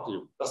that's still up to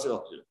you. That's still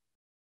up to you.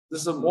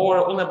 This is more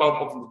only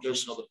about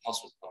authentication of the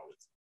password part of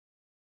it.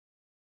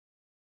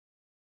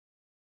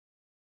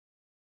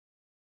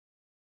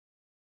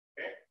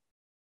 Okay.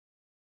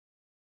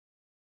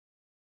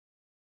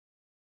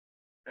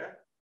 Okay.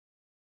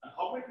 And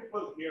how many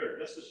people here,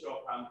 just to show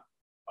of hands,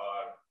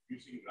 are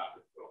using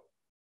Vigiflow?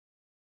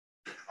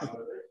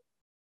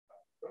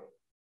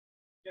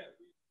 Yeah,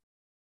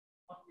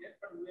 not yet,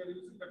 but we are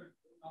using that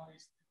now.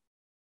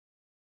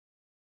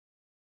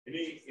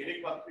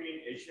 Any country in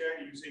Asia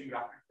using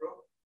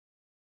Vigiflow?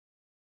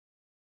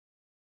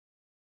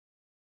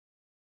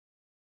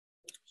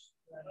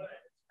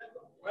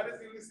 Where is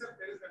the user?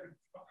 There is a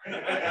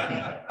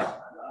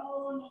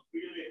No, not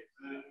really.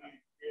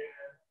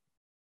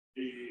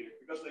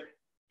 Because like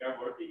they are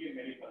working in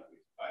many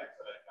countries, right?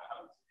 So like I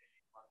haven't seen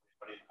any country,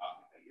 but in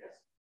Africa, yes,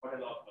 but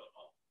a lot, but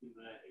not in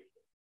Asia.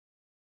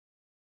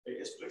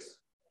 Yes, please.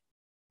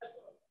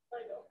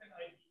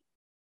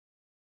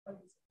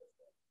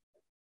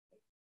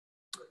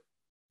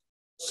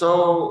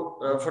 So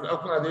for the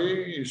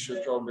OpenID, you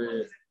should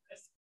probably.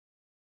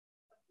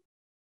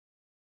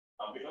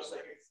 Because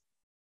like it's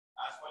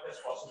as much as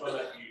possible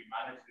that we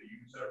manage the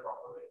user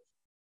properly.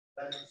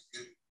 That is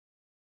good.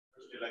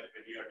 Especially like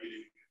when you are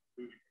dealing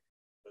with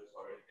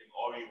or anything,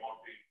 or you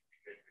want to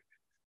integrate with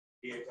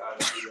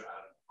DHIS2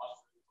 and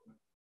hospital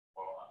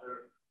or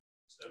other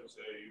systems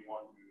where you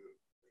want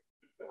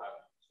to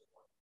have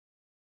support.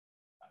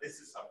 And this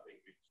is something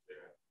which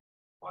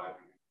why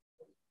we.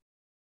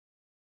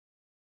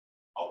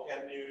 How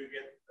can you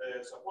get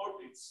the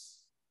support?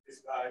 It's these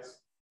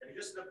guys. Can you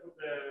just put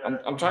the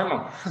I'm trying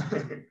now.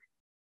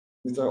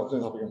 Need to open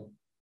it up again.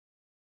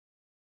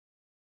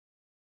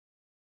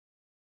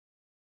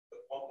 The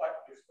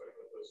contact this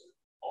particular person,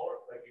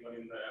 or like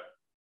even in the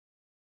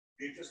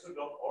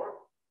DHIS2.org,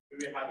 do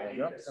we have any?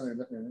 Yeah,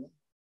 definitely.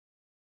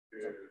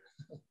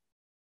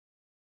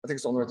 I think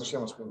it's on the way to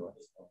share my screen. Right?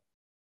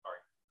 Sorry,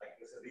 like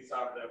I said, these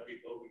are the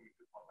people we need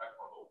to contact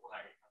for the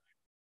OpenID.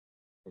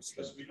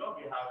 Because we know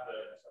we have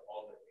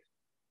all the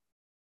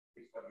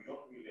things, but we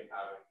don't really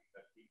have it.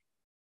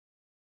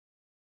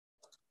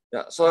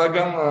 Yeah, so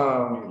again,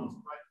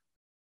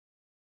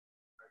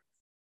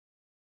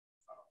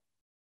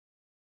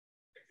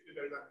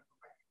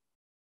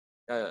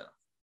 yeah.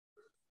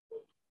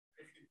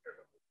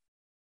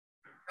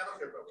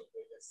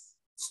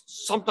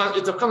 Sometimes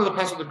it kind of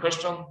depends on the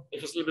question,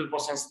 if it's a little bit more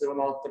sensitive or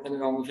not,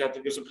 depending on if you have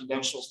to give some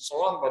credentials and so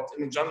on. But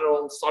in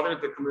general, starting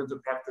with the community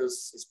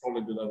practice is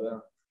probably a good idea.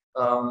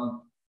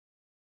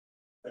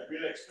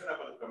 We'll explain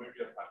about the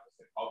community of practice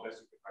and how best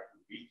you can try to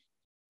reach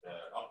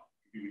not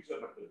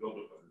individual but the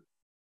global community.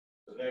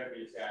 So there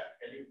we say,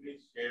 can you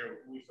please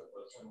share who is the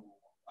person who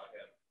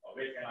again, or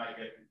where can I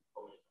get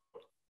information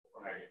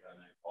on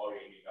it or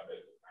any other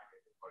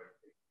package or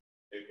anything?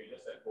 So you can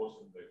just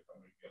post in the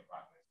community of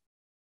practice,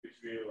 which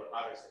we will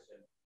have a session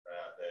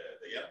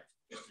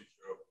just to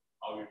show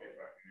how you can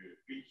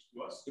reach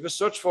to us? If you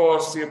search for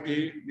COP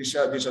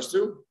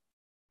DHIS2,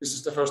 this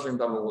is the first link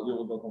that you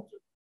will go to.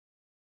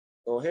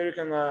 So here you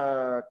can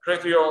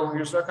create your own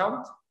user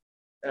account,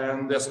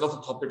 and there's a lot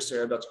of topics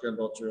here that you can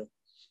go through.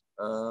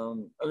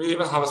 And we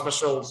even have a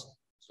special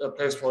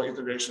place for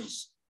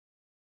integrations.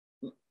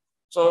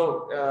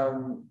 So,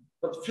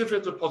 but feel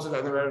free to post it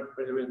anywhere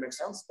where it makes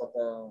sense. But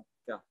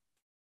yeah,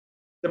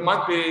 there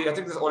might be. I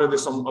think there's already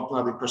some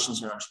OpenID questions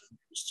here actually.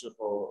 Just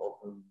for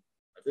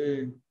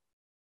OpenID.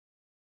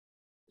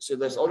 See,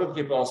 there's already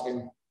people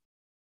asking.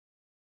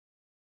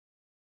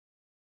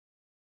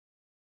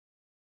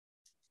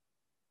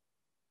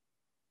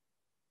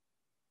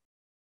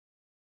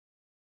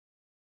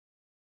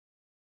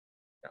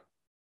 Yeah,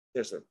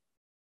 here's it.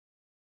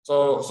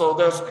 So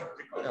there's. Yeah.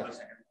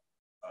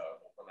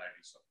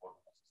 OpenID support.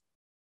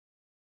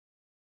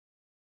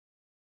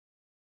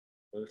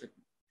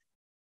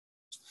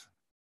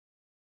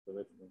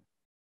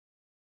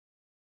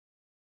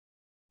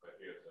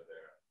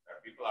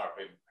 People are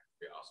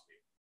asking.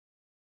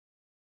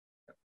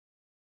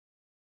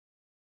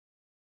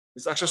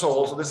 It's actually so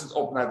also this is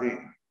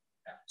OpenID.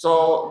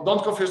 So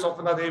don't confuse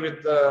OpenID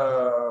with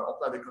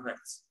OpenID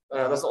Connect.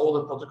 That's the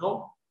older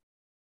protocol.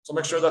 So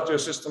make sure that your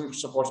system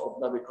supports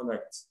OpenID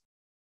Connect.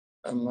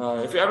 And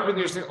if you've ever been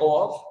using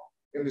OAuth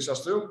in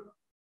DHIS2,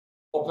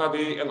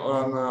 OpenID and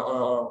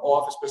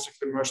OAuth is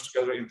basically merged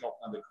together into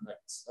OpenID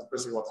Connect. That's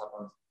basically what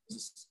happened. This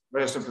is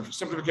very simple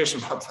simplification,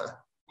 but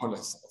more or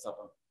less what's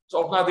happened.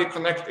 So OpenID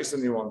Connect is the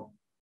new one.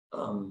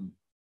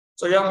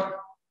 So again,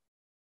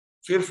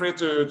 feel free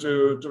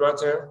to write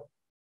here.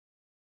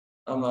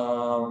 And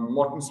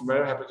Morten's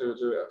very happy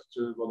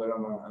to go there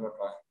and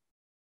reply.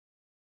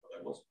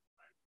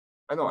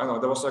 I know.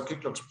 There was a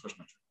kick-lock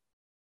question.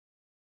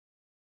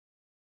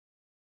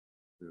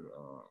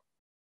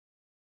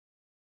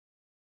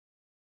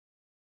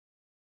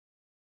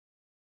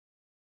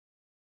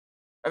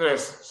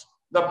 Anyways,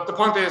 the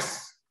point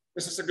is,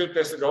 this is a good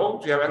place to go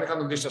if you have any kind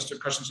of DHIS2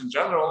 questions in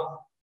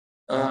general,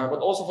 but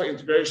also for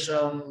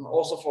integration,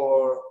 also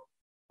for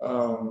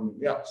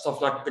yeah,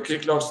 stuff like the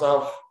kick-lock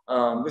stuff.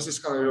 This is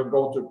kind of your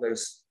go-to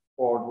place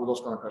for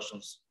those kind of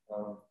questions.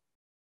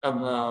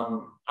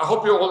 I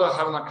hope you all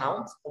have an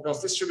account,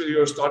 because this should be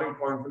your starting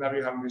point whenever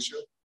you have an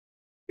issue.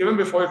 Even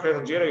before you create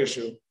a Jira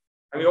issue.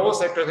 And you always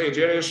say create a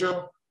Jira issue,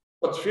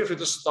 but feel free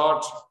to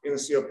start in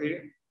COP.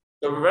 There's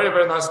a very,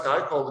 very nice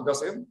guy called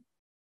Gasin.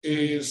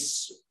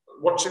 He's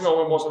watching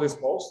over most of these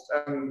posts.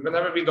 And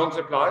whenever we don't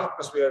reply,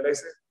 because we are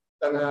lazy,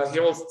 then he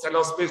will tell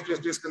us, please,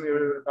 can you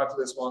reply to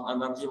this one? And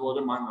then he will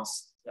remind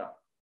us. Yeah.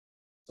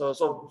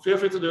 So feel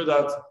free to do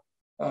that.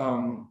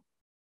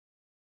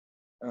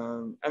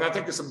 And I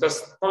think it's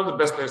probably the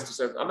best place to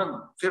say it. I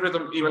mean, feel free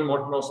to even more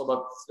to know so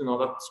that, you know,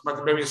 that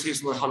might maybe a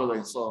seasonal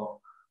holiday.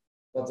 So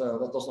that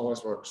doesn't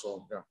always work.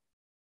 So yeah.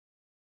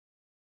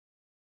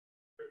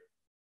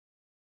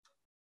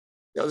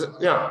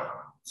 Yeah.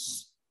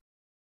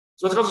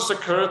 So when it comes to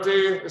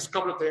security, there's a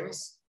couple of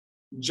things.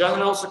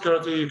 General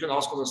security, you can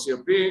ask on the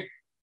COP.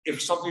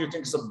 If something you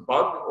think is a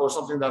bug or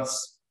something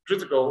that's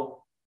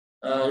critical,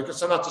 you can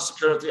send that to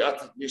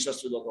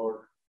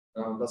security@dhis2.org.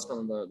 That's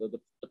kind of the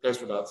place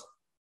for that.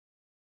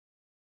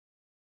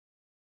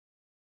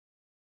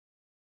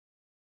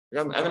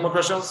 Again, any more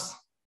questions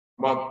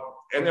about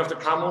any of the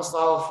camel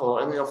stuff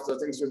or any of the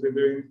things we'll be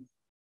doing?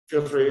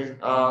 Feel free.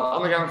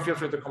 And again, feel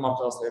free to come up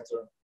to us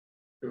later.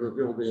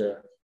 We will be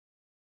here.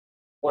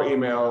 Or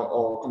email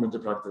or community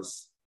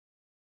practice.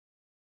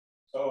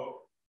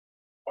 So,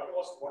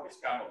 what is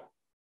camel?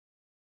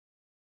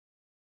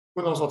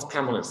 Who knows what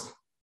camel is?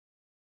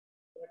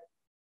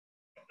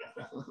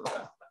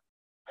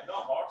 I know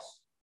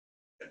horse.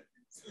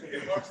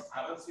 I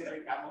haven't seen a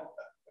camel.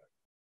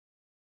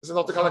 This is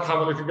not the kind of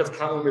camel you can get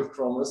camel meat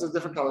from. This is a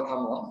different kind of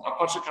camel.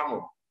 Apache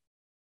camel.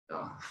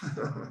 Yeah.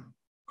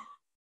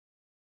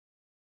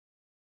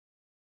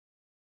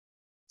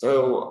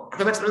 So I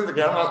can explain it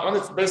again. And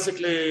it's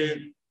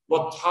basically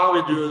how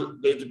we do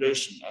the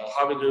integration,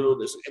 how we do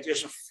this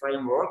integration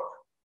framework,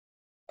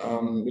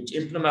 which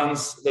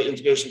implements the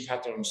integration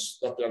patterns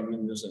that we have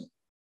been using.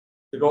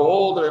 We go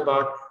all the way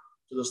back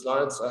to the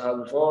slides I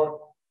had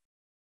before.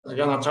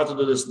 Again, I try to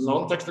do this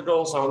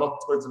non-technical, so I will not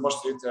go into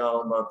much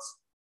detail, but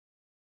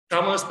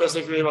camel is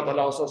basically what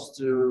allows us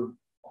to,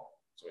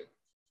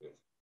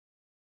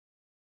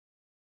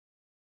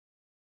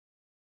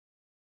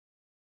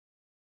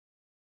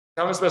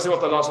 camel is basically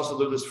what allows us to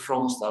do this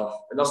from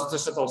stuff. It allows us to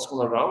set what's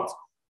called a route.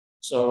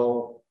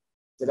 So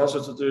it allows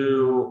us to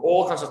do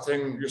all kinds of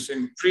things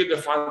using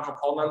predefined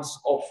components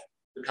of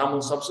the camel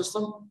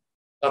subsystem.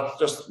 That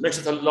just makes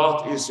it a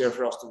lot easier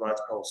for us to write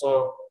code.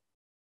 So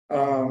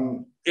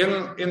in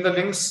the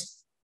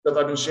links that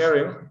I've been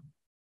sharing,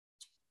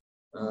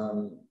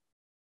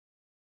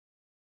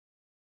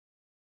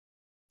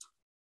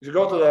 if you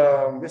go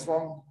to this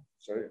one,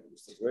 sorry,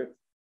 this is great.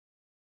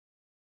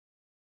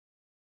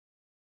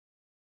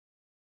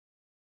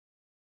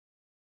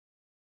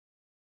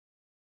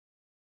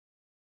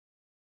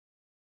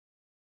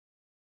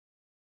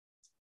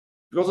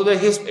 Go to the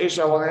HISP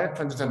Asia 1A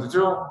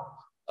 2022.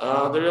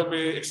 There will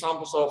be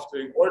examples of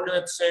doing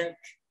organic sync,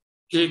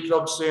 key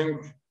clock sync,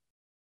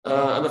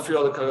 and a few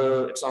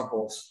other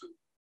examples.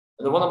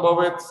 And the one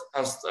above it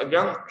has,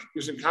 again,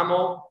 using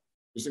Camel,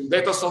 using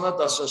data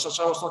sonnet, as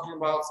Shasha was talking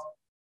about,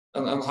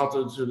 and how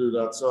to do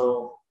that.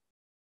 So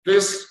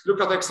please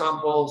look at the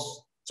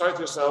examples, try it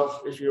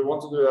yourself if you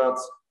want to do that,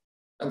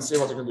 and see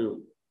what you can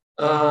do.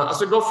 As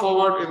we go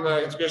forward in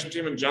the integration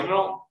team in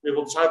general, we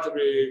will try to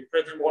be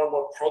creating more and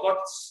more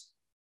products.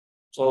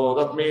 So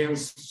that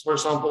means, for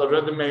example, a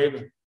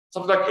ready-made,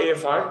 something like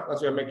AFI that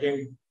we are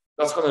making,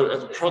 that's going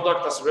to, a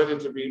product that's ready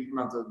to be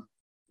implemented.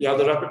 Yeah,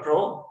 the Rapid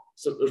Pro,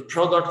 so the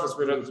product that's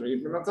ready to be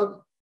implemented,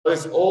 but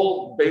it's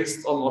all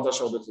based on what I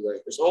showed you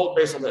today. It's all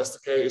based on the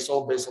SDK, it's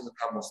all based on the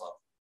Camel stuff.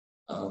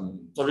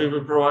 So we'll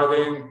be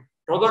providing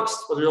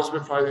products, but we'll also be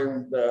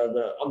providing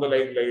the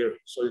underlying layer,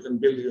 so you can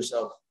build it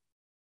yourself.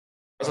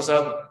 As I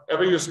said,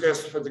 every use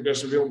case for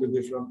integration will be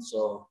different,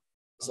 so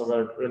it's a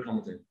very, very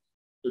common thing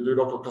to do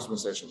local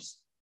customizations.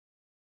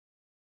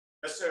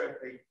 Just a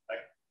thing,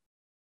 like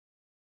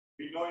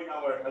we know in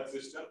our health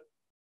system,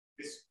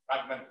 it's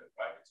fragmented,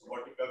 right? It's a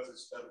vertical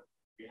system.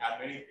 We have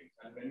many things,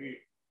 and when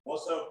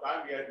most of the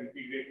time we are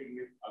integrating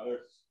with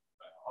others.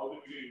 How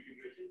do we do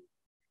integration?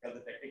 We have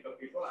the technical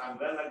people, and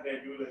then like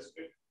they do the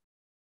script,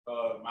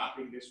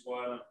 mapping this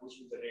one and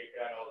pushing the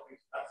data and all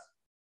things.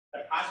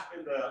 That has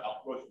been the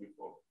approach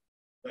before.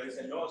 There is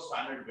no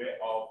standard way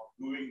of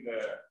doing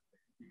the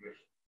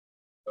integration.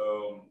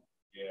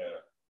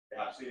 Yeah, they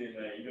have seen in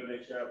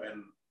Indonesia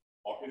when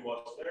Martin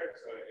was there,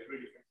 so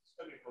every different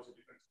system, it was a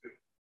different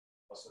script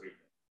was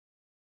written.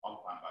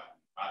 On-time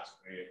batch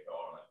rate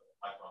or like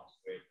Python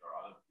rate or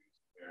other things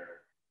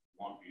where you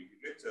want to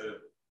integrate.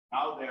 So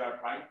now they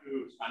are trying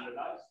to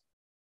standardize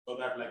so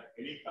that like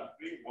any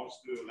country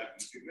wants to like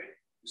integrate,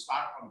 you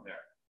start from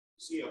there.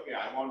 See, okay,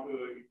 I want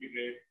to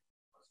integrate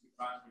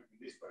in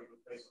this particular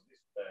place of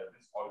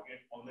this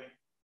organic only,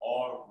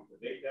 or with the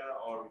data,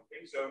 or with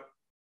things. So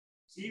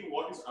see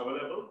what is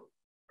available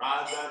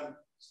rather than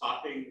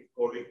starting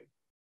coding.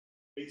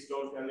 Please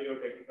don't tell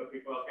your technical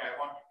people, okay, I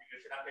want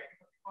integration. And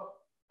technical people,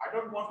 I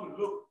don't want to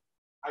look.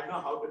 I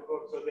know how to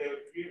code, so they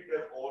will create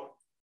their own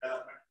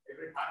development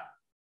every time.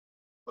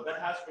 But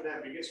that has been our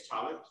biggest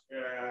challenge,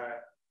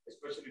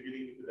 especially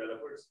dealing with the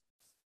developers.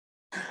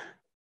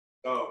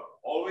 So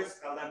always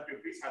tell them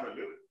to please have a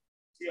look,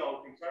 see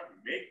how things are,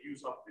 make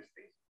use of these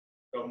things.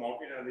 So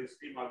Martin and his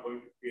team are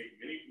going to create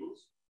many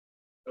tools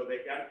so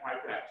they can try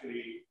to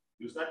actually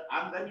use that.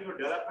 And then your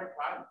development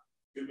time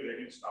will be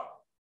reduced down.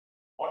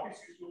 What is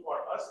useful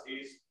for us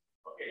is,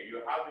 okay, you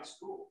have this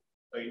tool.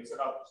 So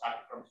instead of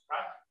starting from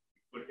scratch,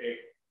 it will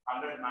take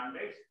 100 man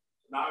days.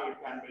 Now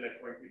it can be like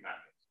 20 man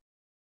days.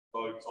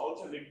 So it's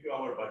also linked to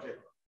our budget.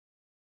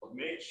 So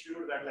make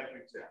sure that like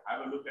let's say,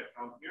 have a look at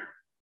from here.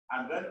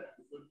 And then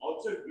it will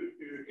also be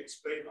good to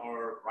explain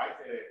or write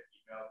an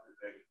email to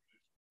the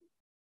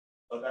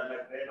so that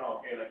like they know,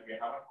 okay, like we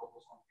have a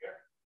focus on here.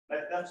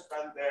 Let them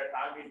spend their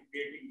time in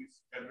creating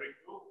this generic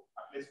tool,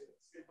 at least a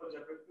simple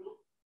generic tool,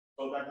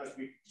 so that like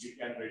we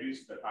can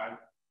reduce the time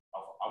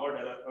of our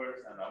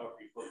developers and our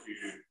people to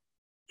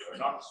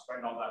not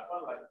spend on that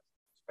one, like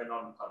spend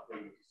on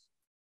something.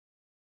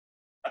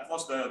 That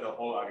was the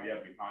whole idea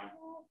behind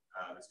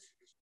this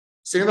situation.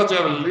 Seeing that you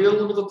have a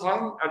little bit of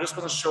time, I'm just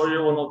going to show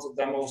you one of the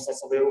demos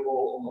that's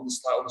available on the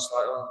slide,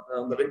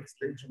 on the link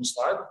from the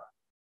slide.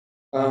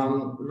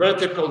 Very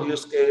typical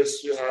use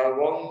case, you have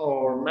one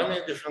or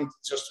many different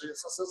registry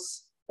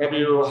instances. Maybe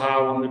you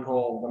have what we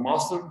call the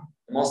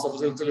master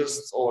facility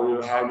list, or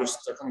you have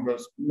just a kind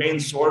of main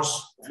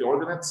source of your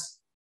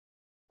ordinates.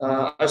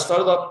 I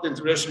started up the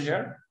integration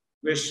here,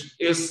 which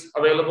is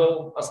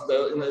available as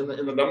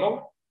in the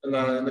demo, in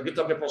the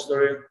GitHub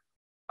repository.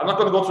 I'm not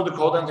going to go through the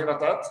code or anything like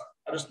that.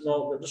 I just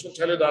want to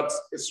tell you that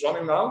it's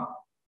running now.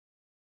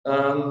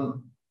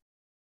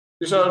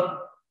 These are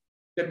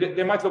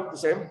they might look the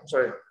same.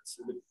 Sorry, it's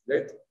a bit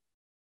late.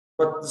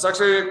 But it's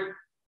actually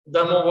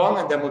demo 1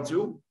 and demo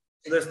 2.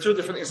 So there's 2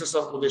 different instances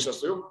of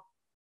Odysseus 2.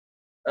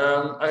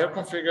 And I have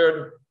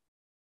configured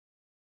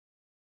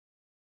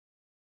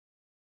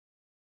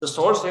the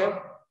source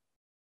here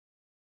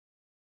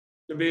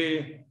to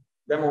be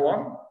demo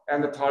 1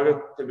 and the target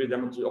to be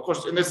demo 2. Of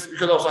course, in this, you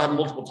could also have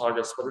multiple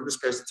targets, but in this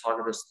case, the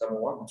target is demo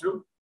 1 and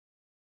 2.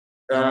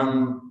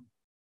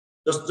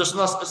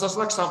 Just as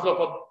an example of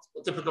what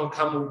a typical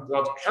Camel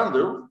route can do,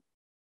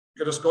 you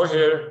can just go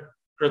here,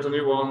 create a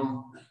new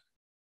one,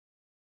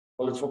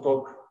 call it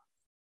Fokok.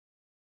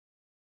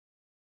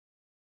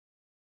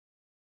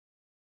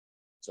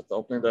 Set the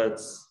opening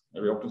dates,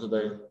 maybe open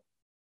today.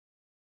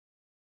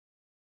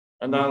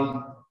 And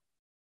then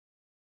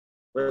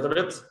wait a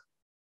bit.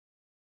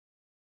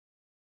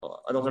 Oh,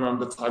 I don't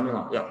remember the timing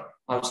now. Yeah,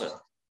 I'll say.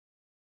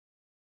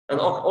 And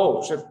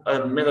oh shit, I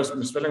made a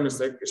spelling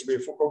mistake. It should be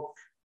Fokok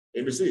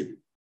ABC.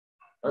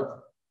 Right?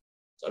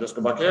 So I just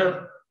go back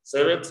here,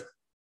 save it.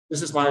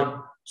 This is my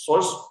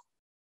source.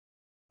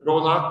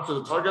 Go now to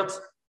the target.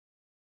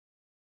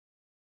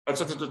 I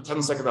set it to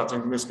 10 seconds, I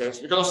think, in this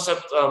case. You can also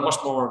set much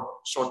more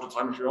shorter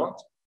time if you want.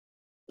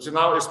 See,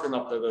 now it's been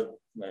updated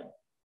name.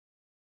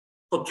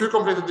 for two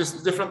completely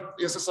different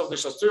instances of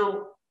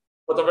DHIS2,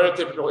 but a very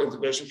typical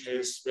integration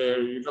case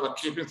where you're kind of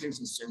keeping things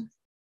in sync.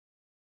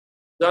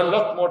 There are a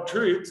lot more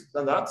to it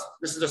than that.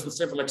 This is just a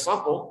simple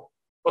example,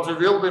 but we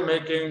will be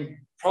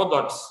making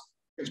products,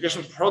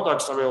 integration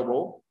products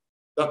available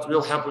that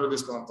will help you with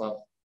this kind of stuff.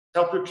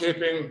 Help you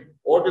keeping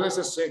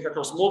organisms in sync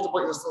across multiple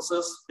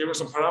instances, giving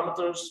some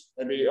parameters,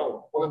 maybe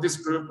only this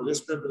group or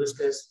this group in this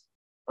case,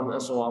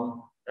 and so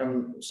on.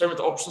 And same with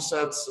option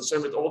sets, the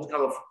same with all the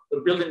kind of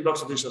the building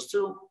blocks of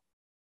DHIS2,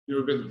 you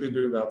will be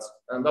doing that.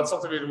 And that's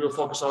something we will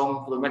focus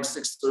on for the next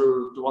 6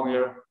 to 1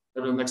 year,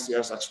 maybe the next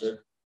years actually.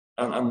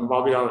 And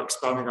while we are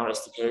expanding our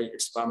SDK,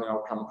 expanding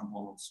our common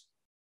components.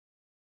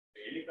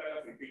 Any kind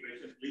of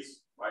integration,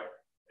 please write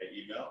an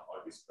email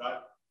or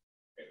describe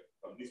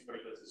from this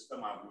particular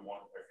system and we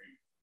want every.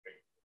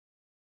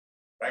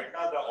 Right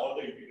now, all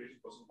the integration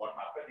process, what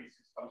happened is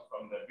it comes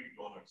from the big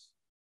donors.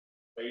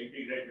 They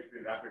integrate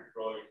between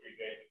RapidPro,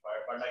 integrate with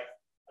Fire, but like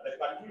at the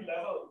country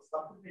level, it's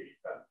completely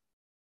different.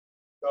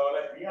 So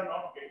like we are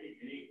not getting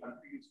any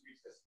country use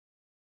cases.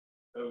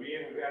 So we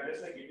are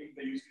just like giving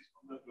the use case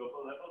from the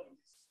global level.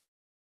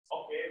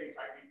 Okay, we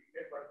try to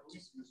integrate, but who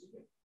is using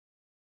it?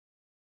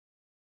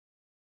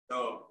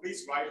 So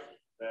please write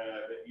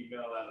the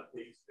email and the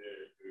things to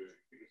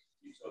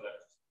so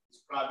that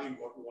describing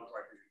what we want to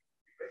try to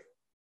integrate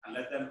and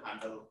let them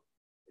handle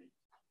it.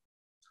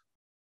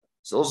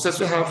 So since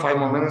we have 5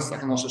 more minutes, I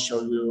can also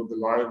show you the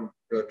live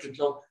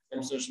Keycloak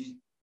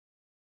demonstration.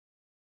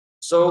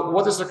 So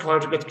what is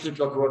required to get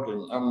Keycloak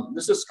working?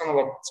 This is kind of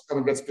what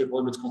kind of gets people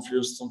a bit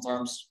confused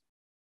sometimes.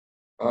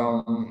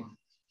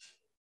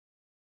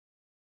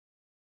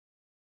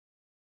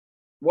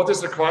 What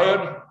is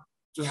required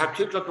to have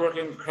Keycloak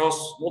working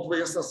across multiple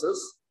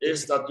instances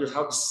is that you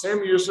have the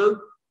same user,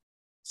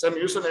 same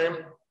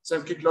username,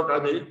 same Keycloak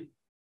ID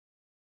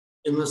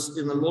in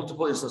the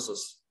multiple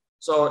instances.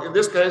 So in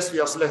this case, we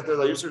have selected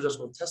a user just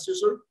called test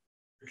user.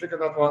 You click on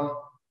that one,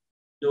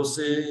 you'll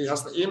see he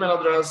has the email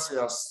address, he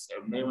has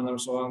a name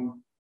and so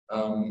on.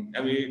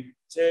 And we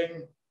take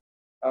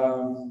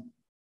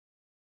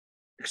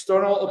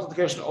external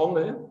authentication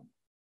only.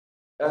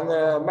 And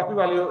the mapping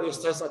value is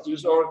test at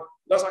user.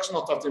 That's actually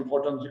not that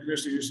important. You can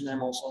use the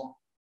username also.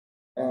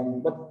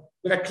 But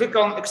when I click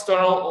on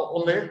external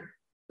only,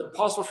 the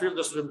password field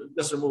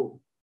is removed.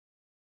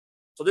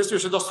 So this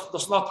user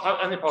does not have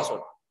any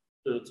password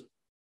to it.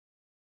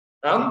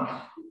 And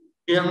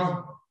in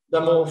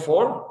demo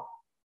 4,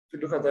 if you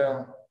look at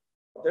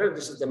there,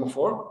 this is demo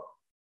 4,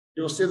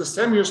 you will see the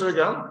same user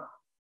again.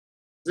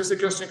 This you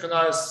can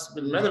synchronize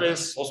in many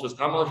ways, also with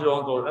camel if you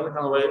want, or any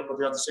kind of way, but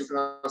you have to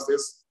synchronize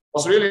this.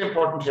 What's really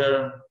important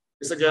here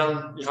is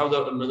again, you have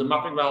the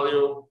mapping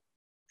value,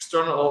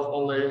 external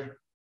only,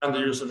 and the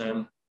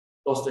username.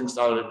 Those things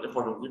are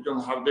important. You can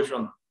have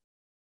different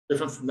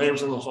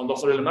names and so on,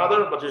 doesn't really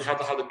matter, but you have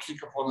to have the key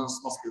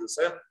components must be the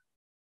same.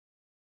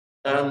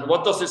 And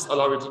what does this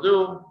allow you to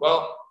do?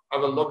 Well, I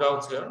will log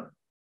out here.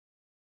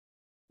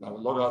 I will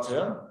log out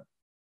here.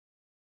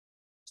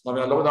 So now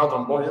we are logged out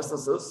on both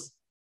instances.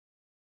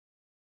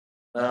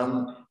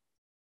 And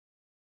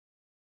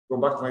go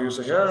back to my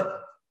user here.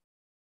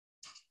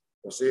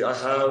 You see, I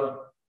have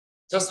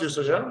test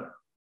user here.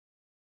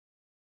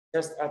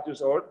 Test at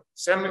user org.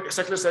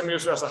 Exactly the same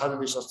user as I had in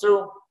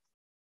DHIS2.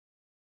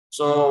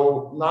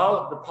 So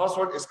now the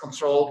password is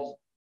controlled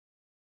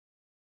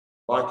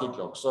by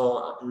Keycloak. So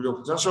I can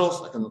reveal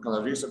potentials. I can kind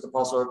of reset the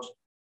password.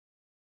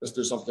 Let's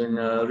do something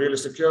really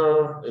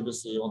secure.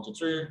 ABC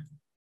 123.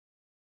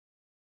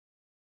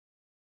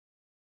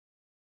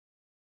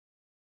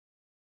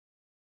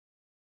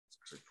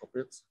 Copy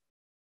it.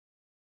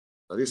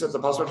 I reset the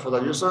password for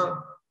the user,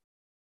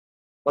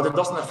 but it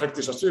doesn't affect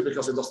DHIS2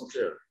 because it doesn't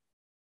care.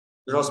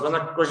 Because when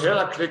I go here,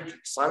 I click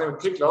sign in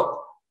with Keycloak,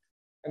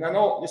 and I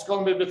know it's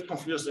going to be a bit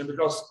confusing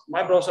because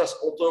my browser has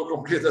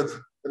auto-completed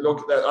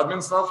the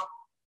admin stuff,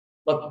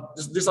 but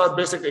these are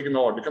basically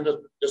ignored. You can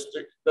just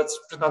let's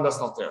pretend that's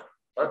not there,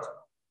 right?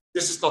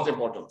 This is not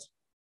important.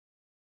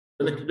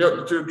 To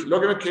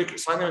log in with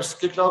sign in with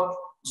Keycloak,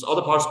 these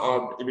other parts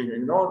are being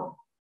ignored.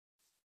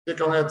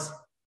 Click on it.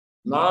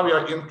 Now we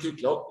are in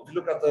Keycloak. If you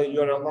look at the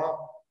URL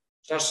now,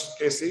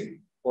 /kc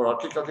for our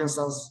Keycloak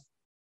instance,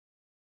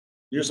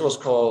 user was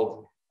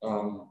called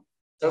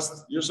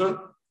test user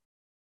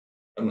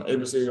and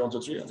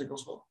ABC123, I think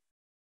was called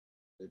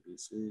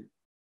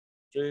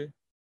ABC3,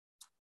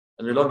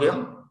 and we log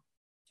in.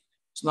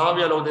 So now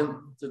we are logged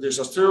in to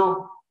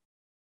DHIS2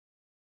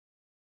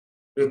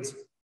 with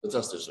the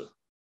test user,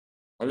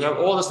 and we have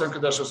all the same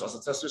credentials as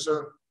the test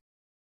user.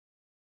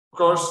 Of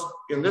course,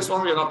 in this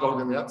one we are not logged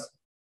in yet.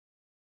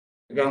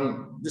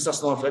 Again, this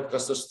has no effect.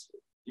 Let's just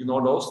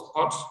ignore those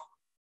parts.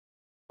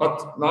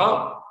 But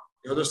now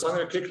you understand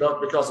your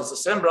Keycloak because it's the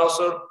same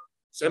browser,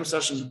 same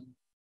session.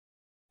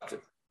 Okay.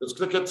 Just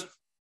click it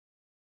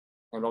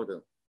and log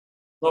in.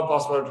 No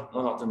password,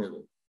 no nothing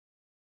needed.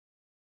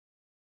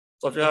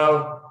 So if you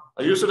have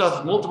a user that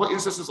has multiple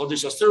instances of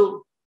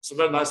DHIS2, it's a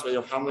very nice way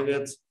of handling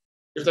it.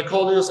 If they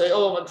call you and say,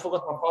 oh, I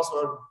forgot my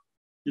password,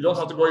 you don't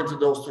have to go into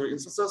those 2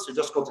 instances. You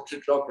just go to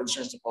Keycloak and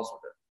change the password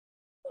there.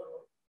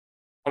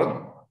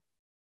 Pardon?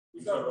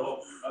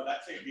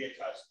 That's a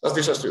DHIS. That's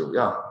DHIS2,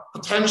 yeah.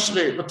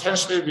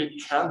 Potentially we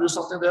can do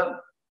something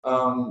there,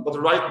 but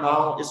right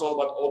now it's all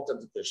about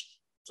authentication.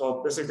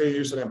 So basically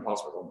username and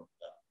password only.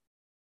 Yeah.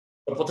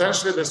 But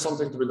potentially there's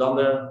something to be done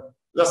there.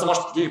 That's a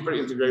much deeper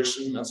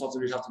integration and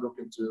something we have to look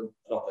into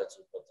a lot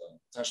later, but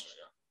potentially,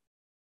 yeah.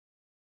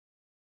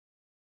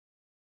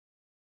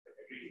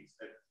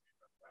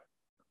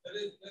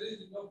 There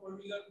is no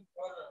provision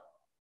for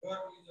your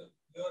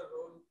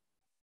role.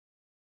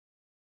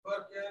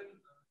 You can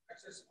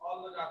access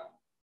all the data.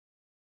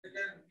 They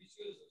can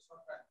misuse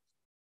sometimes.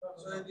 So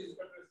it is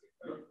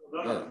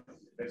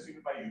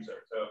restricted by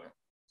user. So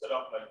instead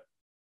of like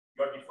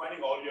you're defining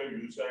all your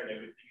user and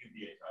everything in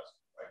the DHIS,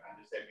 right? And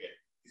they say, okay,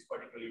 this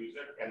particular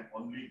user can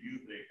only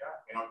view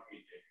data, cannot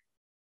read data.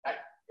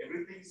 Like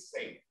everything's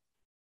same.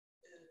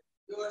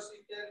 Viewers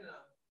can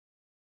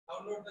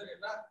download the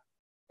data,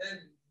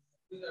 then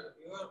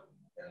viewer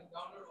can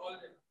download all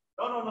data.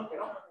 No,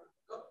 cannot.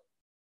 No.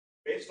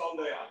 Based on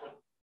the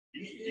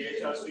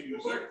DHIS to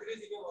user.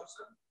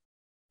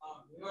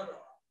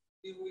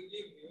 We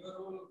give viewer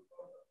role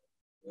for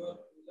your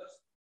users,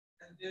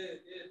 and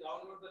they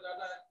download the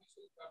data and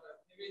misuse data.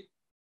 Maybe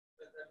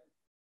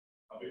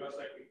because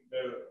like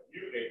the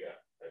view data,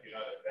 that you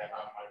know that they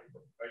have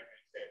multiple, right?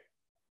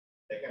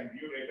 They can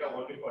view data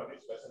only for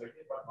this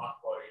facility, but not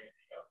for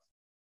anything else.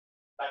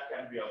 That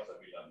can be also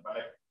be done. But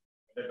like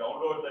they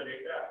download the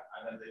data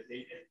and then they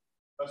take it.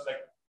 Because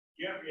like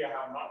here we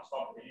have not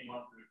stopped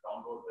anyone to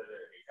download the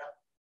data,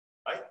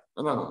 right?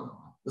 No.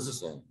 This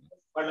is same.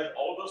 But like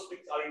all those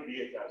things are in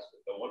DHIS.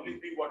 The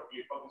only thing what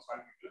Vigiflow is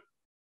trying to do,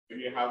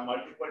 when you have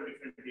multiple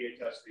different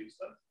DHIS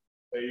instances,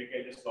 so you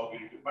can just log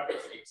into, but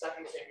it's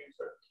exactly the same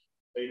user.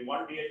 So in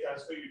one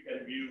DHIS you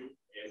can view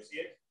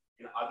MCH,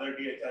 in other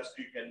DHIS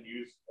you can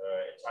use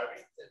HIV.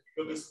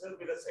 It will still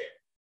be the same,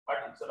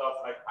 but instead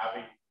of like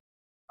having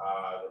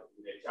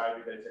the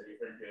HIV, there's a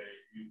different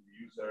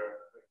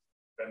user,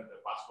 different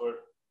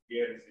password.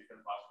 Here is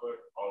different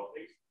password, all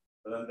things.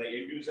 So then the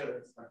end user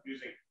is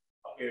confusing.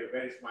 Okay,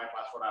 where is my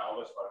password? I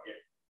always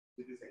forget.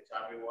 Is this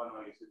HIV one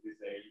or is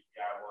this a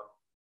EPI one?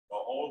 So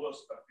all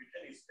those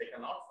confusion is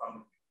taken out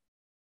from.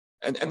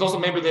 And also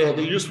maybe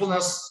the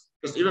usefulness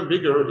is even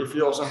bigger if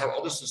you also have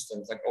other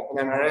systems like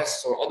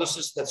OpenMRS or other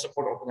systems that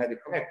support OpenID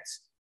Connect.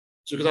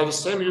 So you can have the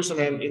same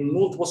username in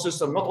multiple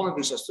systems, not only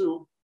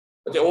DHIS2,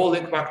 but they all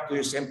link back to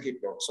the same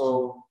people.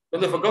 So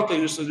when they forgot to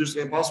use the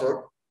username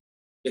password,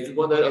 they can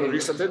go there and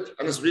reset it,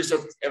 and it's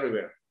reset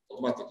everywhere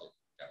automatically.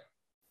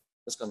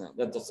 That's part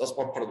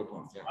of the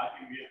point. Yeah. I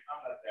think Vietnam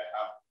that they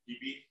have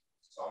DB,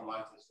 it's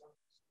online system,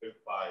 built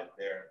by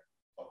their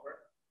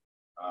software.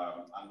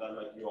 And then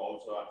like you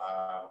also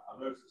have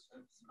other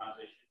systems,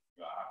 organization,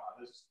 you have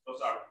others,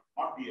 those are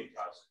not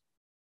DHIS,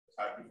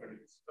 have different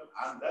systems.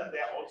 And then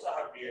they also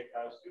have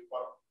DHIS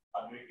for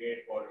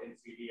aggregate, for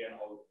NCD and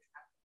all.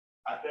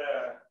 At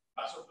the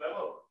massive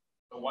level,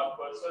 the one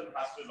person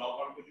has to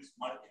log on to this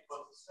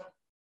multiple system,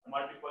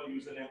 multiple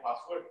username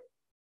password.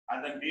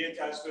 And then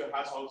DHIS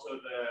has also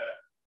the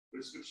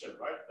prescription,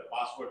 right? The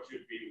password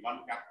should be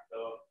one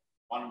capital,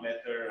 one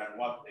letter, and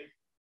one thing.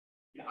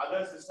 In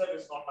other system,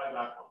 it's not like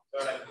that one. So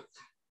like,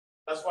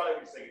 that's why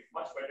we say it's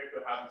much better to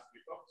have this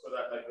before, so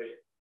that like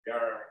they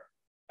are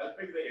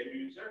helping the end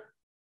user,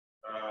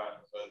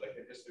 so they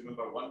can just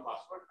remember one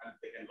password and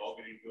they can log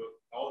it into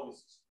all the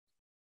systems.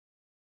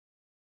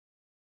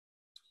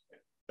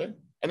 Okay.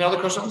 Any other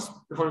questions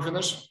before we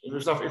finish?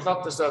 If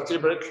not, there's a tea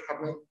break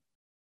happening.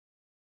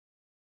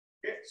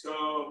 Okay, so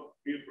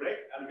we'll break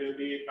and we'll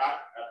be back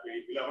at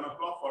 11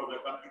 o'clock for the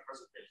country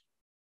presentation.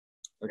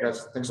 Okay,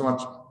 guys, thanks so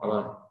much.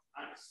 Bye-bye.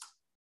 Thanks.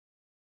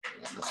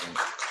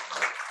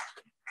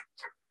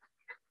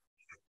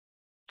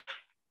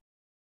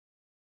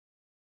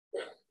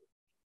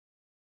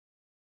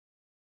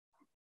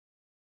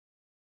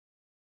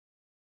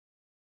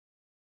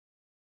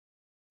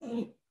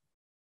 Mm-hmm.